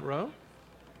in the front row.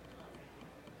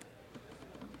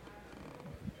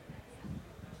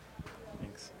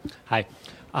 Thanks. Hi.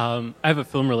 I have a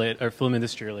film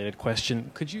industry related question.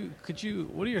 Could you?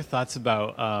 What are your thoughts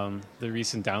about the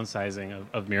recent downsizing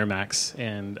of Miramax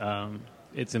and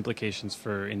its implications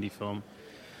for indie film?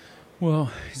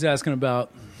 Well, he's asking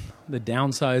about the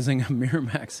downsizing of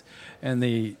Miramax and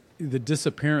the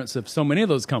disappearance of so many of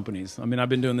those companies. I mean, I've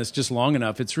been doing this just long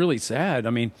enough. It's really sad. I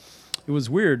mean, it was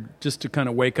weird just to kind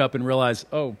of wake up and realize,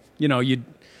 you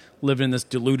live in this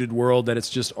diluted world that it's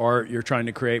just art you're trying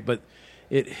to create, but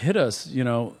it hit us,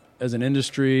 as an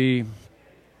industry,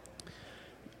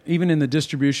 even in the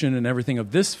distribution and everything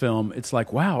of this film. It's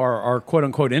like, wow, our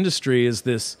quote-unquote industry is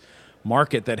this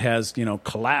market that has,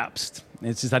 collapsed.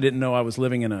 It's just I didn't know I was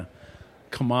living in a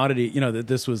commodity, that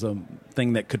this was a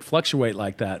thing that could fluctuate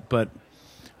like that. But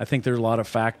I think there's a lot of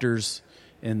factors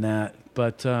in that.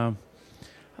 But I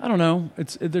don't know.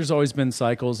 There's always been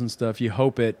cycles and stuff. You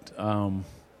hope it,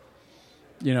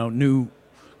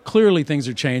 clearly things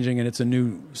are changing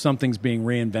and something's being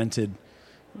reinvented.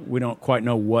 We don't quite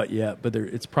know what yet, but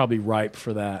it's probably ripe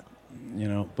for that,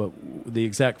 but the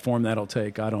exact form that'll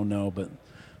take, I don't know. But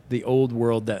the old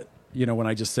world that, when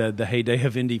I just said the heyday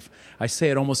of indie, I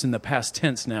say it almost in the past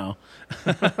tense now,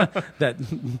 that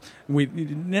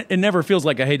it never feels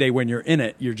like a heyday when you're in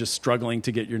it. You're just struggling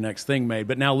to get your next thing made.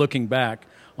 But now looking back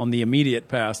on the immediate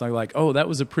past, I'm like, oh, that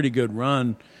was a pretty good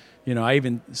run. I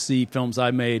even see films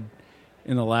I made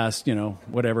in the last,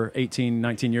 18,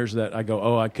 19 years that I go,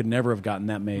 oh, I could never have gotten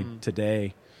that made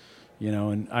today.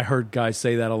 And I heard guys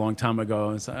say that a long time ago.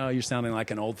 And it's like, oh, you're sounding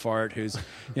like an old fart who's,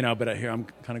 but I hear I'm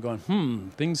kind of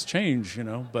going, things change,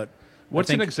 But what's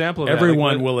an example of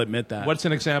everyone that? Will admit that. What's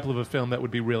an example of a film that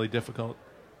would be really difficult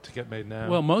to get made now?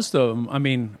 Well, most of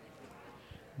them,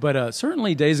 but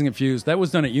certainly Dazed and Confused, that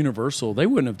was done at Universal. They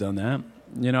wouldn't have done that.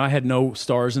 I had no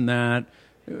stars in that.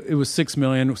 It was $6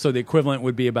 million, so the equivalent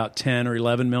would be about 10 or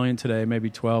 11 million today, maybe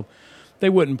 12. They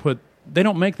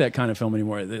don't make that kind of film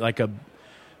anymore. Like a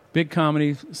big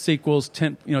comedy, sequels,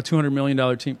 $200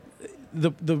 million team.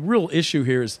 The real issue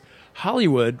here is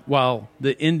Hollywood, while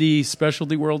the indie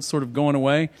specialty world's sort of going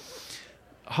away,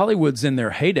 Hollywood's in their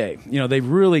heyday. They've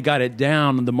really got it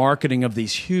down, the marketing of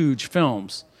these huge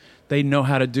films. They know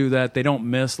how to do that. They don't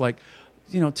miss,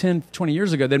 10, 20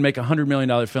 years ago, they'd make a $100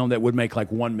 million film that would make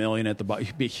like $1 million at the bottom.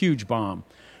 It'd be a huge bomb.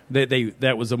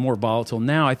 That was a more volatile.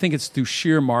 Now, I think it's through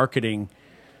sheer marketing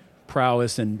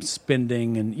prowess and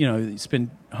spending, and you spend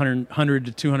 100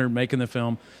 to 200 making the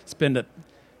film, spend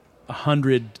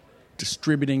 100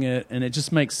 distributing it, and it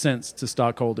just makes sense to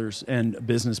stockholders and a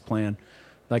business plan.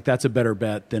 Like that's a better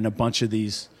bet than a bunch of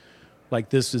these. Like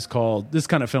this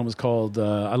kind of film is called,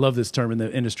 I love this term in the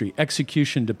industry,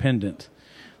 execution dependent.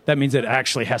 That means it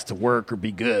actually has to work or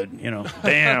be good,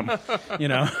 damn, Wow.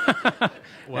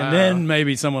 And then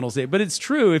maybe someone will see it. But it's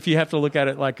true if you have to look at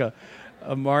it like a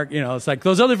mark, it's like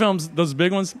those other films, those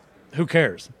big ones, who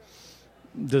cares?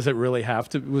 Does it really have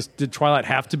to? Did Twilight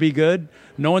have to be good?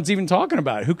 No one's even talking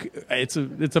about it. It's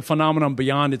a phenomenon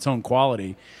beyond its own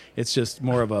quality. It's just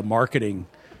more of a marketing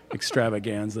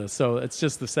extravaganza. So it's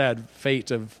just the sad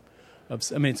fate of.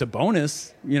 I mean, it's a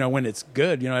bonus, when it's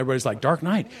good. Everybody's like, Dark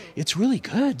Knight, it's really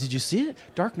good. Did you see it?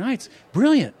 Dark Knight's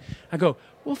brilliant. I go,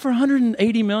 well, for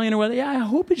 180 million or whatever, yeah, I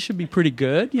hope it should be pretty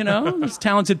good. There's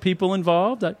talented people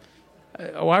involved.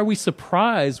 Why are we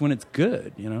surprised when it's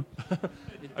good?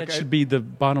 That should be the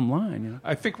bottom line.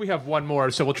 I think we have one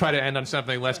more, so we'll try to end on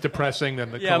something less depressing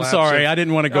than the collapse. I'm sorry. I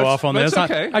didn't want to go off on this.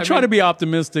 Okay. I try to be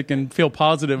optimistic and feel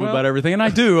positive about everything, and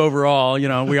I do overall.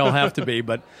 We all have to be,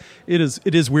 but it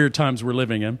is weird times we're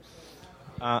living in.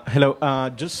 Hello.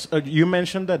 You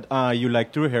mentioned that you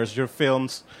like to rehearse your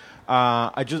films.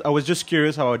 I was just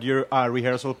curious about your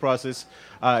rehearsal process.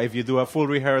 If you do a full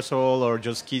rehearsal or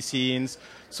just key scenes,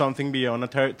 something beyond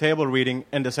a table reading.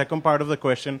 And the second part of the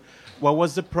question, what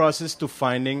was the process to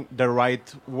finding the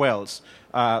right wells,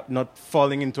 not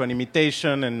falling into an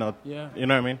imitation and not, you know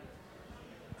what I mean?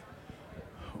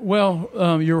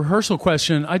 Well, your rehearsal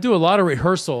question, I do a lot of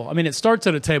rehearsal. I mean, it starts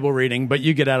at a table reading, but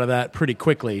you get out of that pretty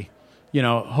quickly,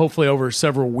 hopefully over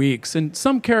several weeks. And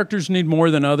some characters need more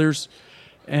than others.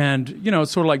 And,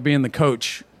 it's sort of like being the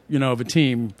coach, of a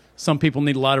team. Some people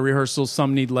need a lot of rehearsals,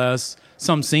 some need less.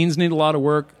 Some scenes need a lot of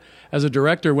work. As a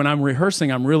director, when I'm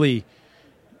rehearsing,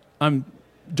 I'm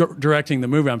directing the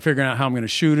movie. I'm figuring out how I'm going to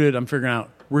shoot it. I'm figuring out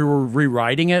we're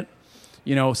rewriting it.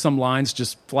 Some lines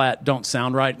just flat don't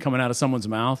sound right coming out of someone's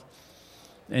mouth,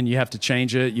 and you have to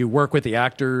change it. You work with the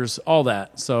actors, all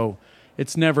that. So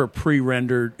it's never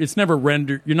pre-rendered. It's never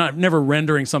rendered. You're never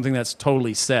rendering something that's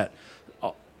totally set.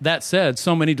 That said,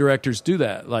 so many directors do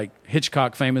that. Like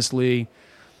Hitchcock famously,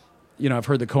 I've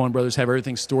heard the Coen brothers have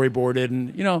everything storyboarded,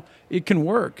 and it can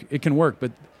work. It can work,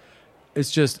 but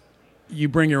it's just you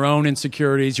bring your own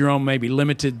insecurities, your own maybe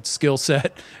limited skill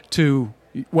set to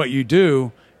what you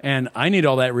do. And I need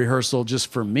all that rehearsal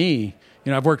just for me.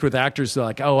 I've worked with actors who are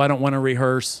like, oh, I don't want to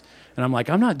rehearse. And I'm like,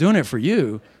 I'm not doing it for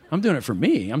you. I'm doing it for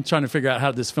me. I'm trying to figure out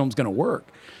how this film's going to work.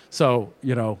 So,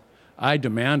 I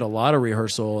demand a lot of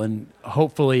rehearsal. And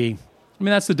hopefully,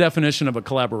 that's the definition of a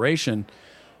collaboration,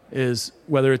 is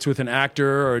whether it's with an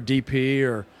actor or a DP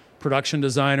or production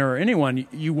designer or anyone,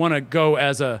 you want to go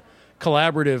as a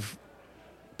collaborative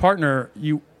partner.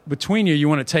 Between you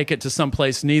want to take it to some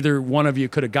place neither one of you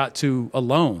could have got to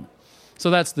alone. So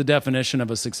that's the definition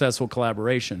of a successful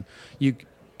collaboration. You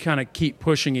kind of keep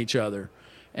pushing each other.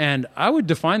 And I would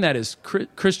define that as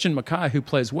Christian Mackay, who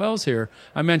plays Wells here.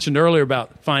 I mentioned earlier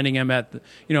about finding him at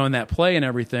in that play and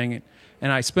everything,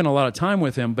 and I spent a lot of time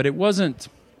with him, but I wasn't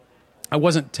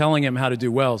telling him how to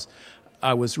do Wells.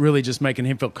 I was really just making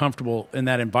him feel comfortable in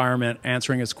that environment,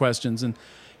 answering his questions. And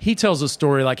he tells a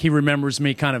story like he remembers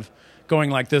me kind of going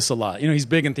like this a lot. He's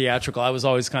big and theatrical. I was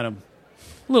always kind of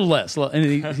a little less. And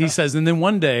he says, and then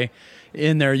one day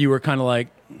in there you were kind of like,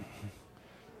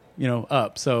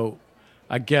 up. So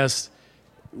I guess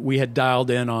we had dialed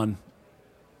in on,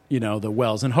 the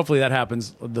Wells. And hopefully that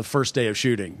happens the first day of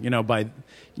shooting.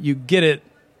 You get it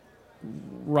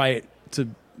right to,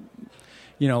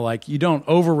 like you don't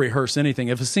over-rehearse anything.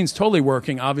 If a scene's totally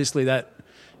working, obviously that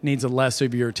needs a less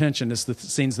of your attention. It's the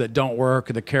scenes that don't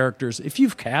work, the characters. If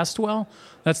you've cast well,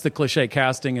 that's the cliche.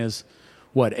 Casting is,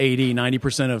 80,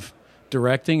 90% of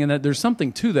directing, and that there's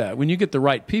something to that. When you get the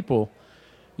right people,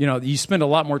 you spend a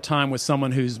lot more time with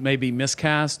someone who's maybe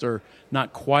miscast or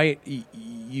not quite.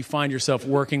 You find yourself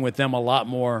working with them a lot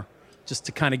more just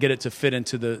to kind of get it to fit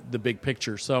into the big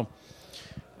picture. So,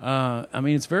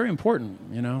 it's very important,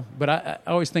 But I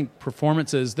always think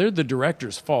performances, they're the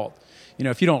director's fault.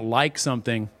 If you don't like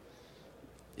something,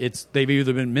 they've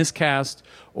either been miscast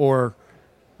or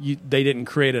they didn't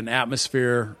create an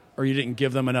atmosphere or you didn't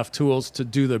give them enough tools to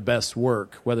do their best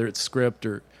work, whether it's script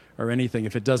or anything.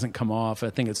 If it doesn't come off,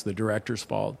 I think it's the director's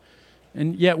fault.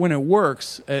 And yet when it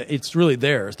works, it's really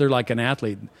theirs. They're like an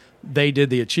athlete. They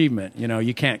did the achievement.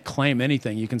 You can't claim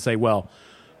anything. You can say, well,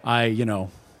 I,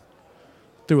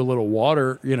 threw a little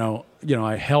water,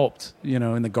 I helped,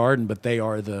 in the garden, but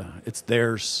it's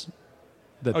theirs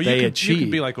that they achieved. You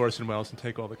can be like Orson Welles and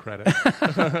take all the credit.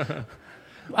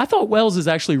 I thought Wells is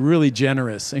actually really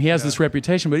generous, and he has this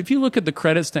reputation. But if you look at the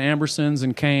credits to Ambersons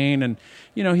and Kane, and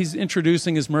he's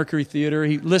introducing his Mercury Theater,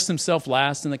 he lists himself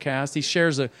last in the cast. He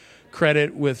shares a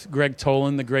credit with Greg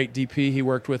Tolan, the great DP he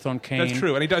worked with on Kane. That's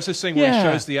true, and he does this thing where he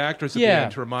shows the actors at the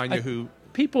end to remind you who.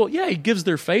 People, he gives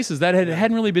their faces. That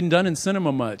hadn't really been done in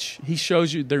cinema much. He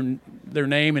shows you their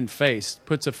name and face,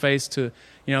 puts a face to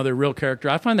their real character.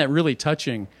 I find that really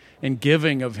touching and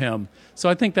giving of him. So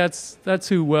I think that's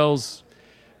who Wells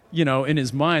you know, in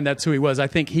his mind, that's who he was. I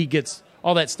think he gets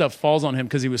all that stuff falls on him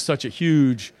because he was such a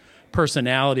huge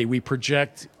personality. We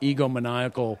project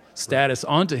egomaniacal status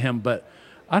onto him, but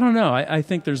I don't know. I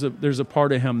think there's a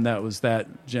part of him that was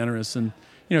that generous, and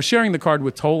you know, sharing the card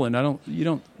with Toland.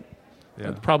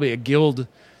 Probably a guild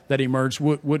that emerged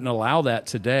wouldn't allow that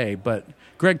today. But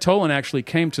Greg Toland actually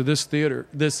came to this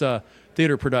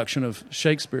theater production of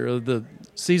Shakespeare, the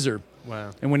Caesar.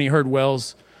 Wow! And when he heard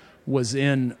Wells was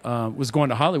going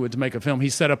to Hollywood to make a film, he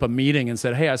set up a meeting and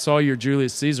said, "Hey, I saw your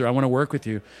Julius Caesar. I want to work with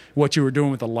you. What you were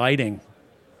doing with the lighting."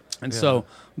 And so,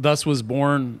 thus was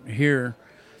born here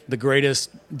the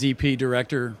greatest DP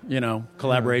director, you know,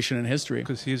 collaboration in history.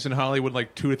 Because he's in Hollywood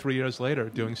like 2 or 3 years later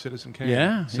doing Citizen Kane.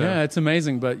 Yeah, yeah, it's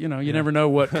amazing. But you know, you never know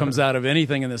what comes out of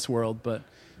anything in this world. But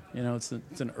you know, it's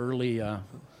an early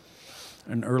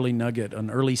nugget, an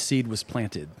early seed was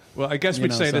planted. Well, I guess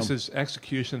we'd say this is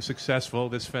execution successful,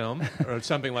 this film, or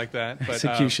something like that. But,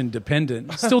 execution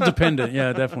dependent. Still dependent,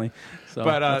 yeah, definitely. So,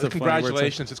 but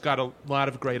congratulations. It's got a lot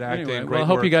of great acting. Anyway, great I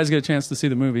hope work. you guys get a chance to see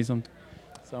the movie.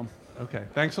 Okay,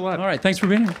 thanks a lot. All right, thanks for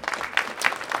being here.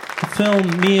 The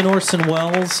film Me and Orson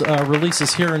Welles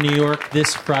releases here in New York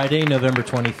this Friday, November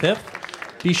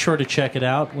 25th. Be sure to check it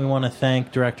out. We want to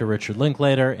thank director Richard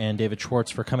Linklater and David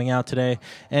Schwartz for coming out today.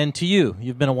 And to you,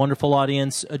 you've been a wonderful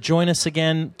audience. Join us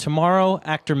again tomorrow.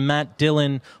 Actor Matt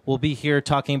Dillon will be here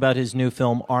talking about his new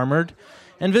film, Armored.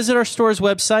 And visit our store's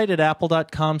website at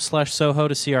apple.com/Soho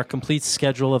to see our complete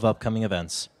schedule of upcoming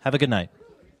events. Have a good night.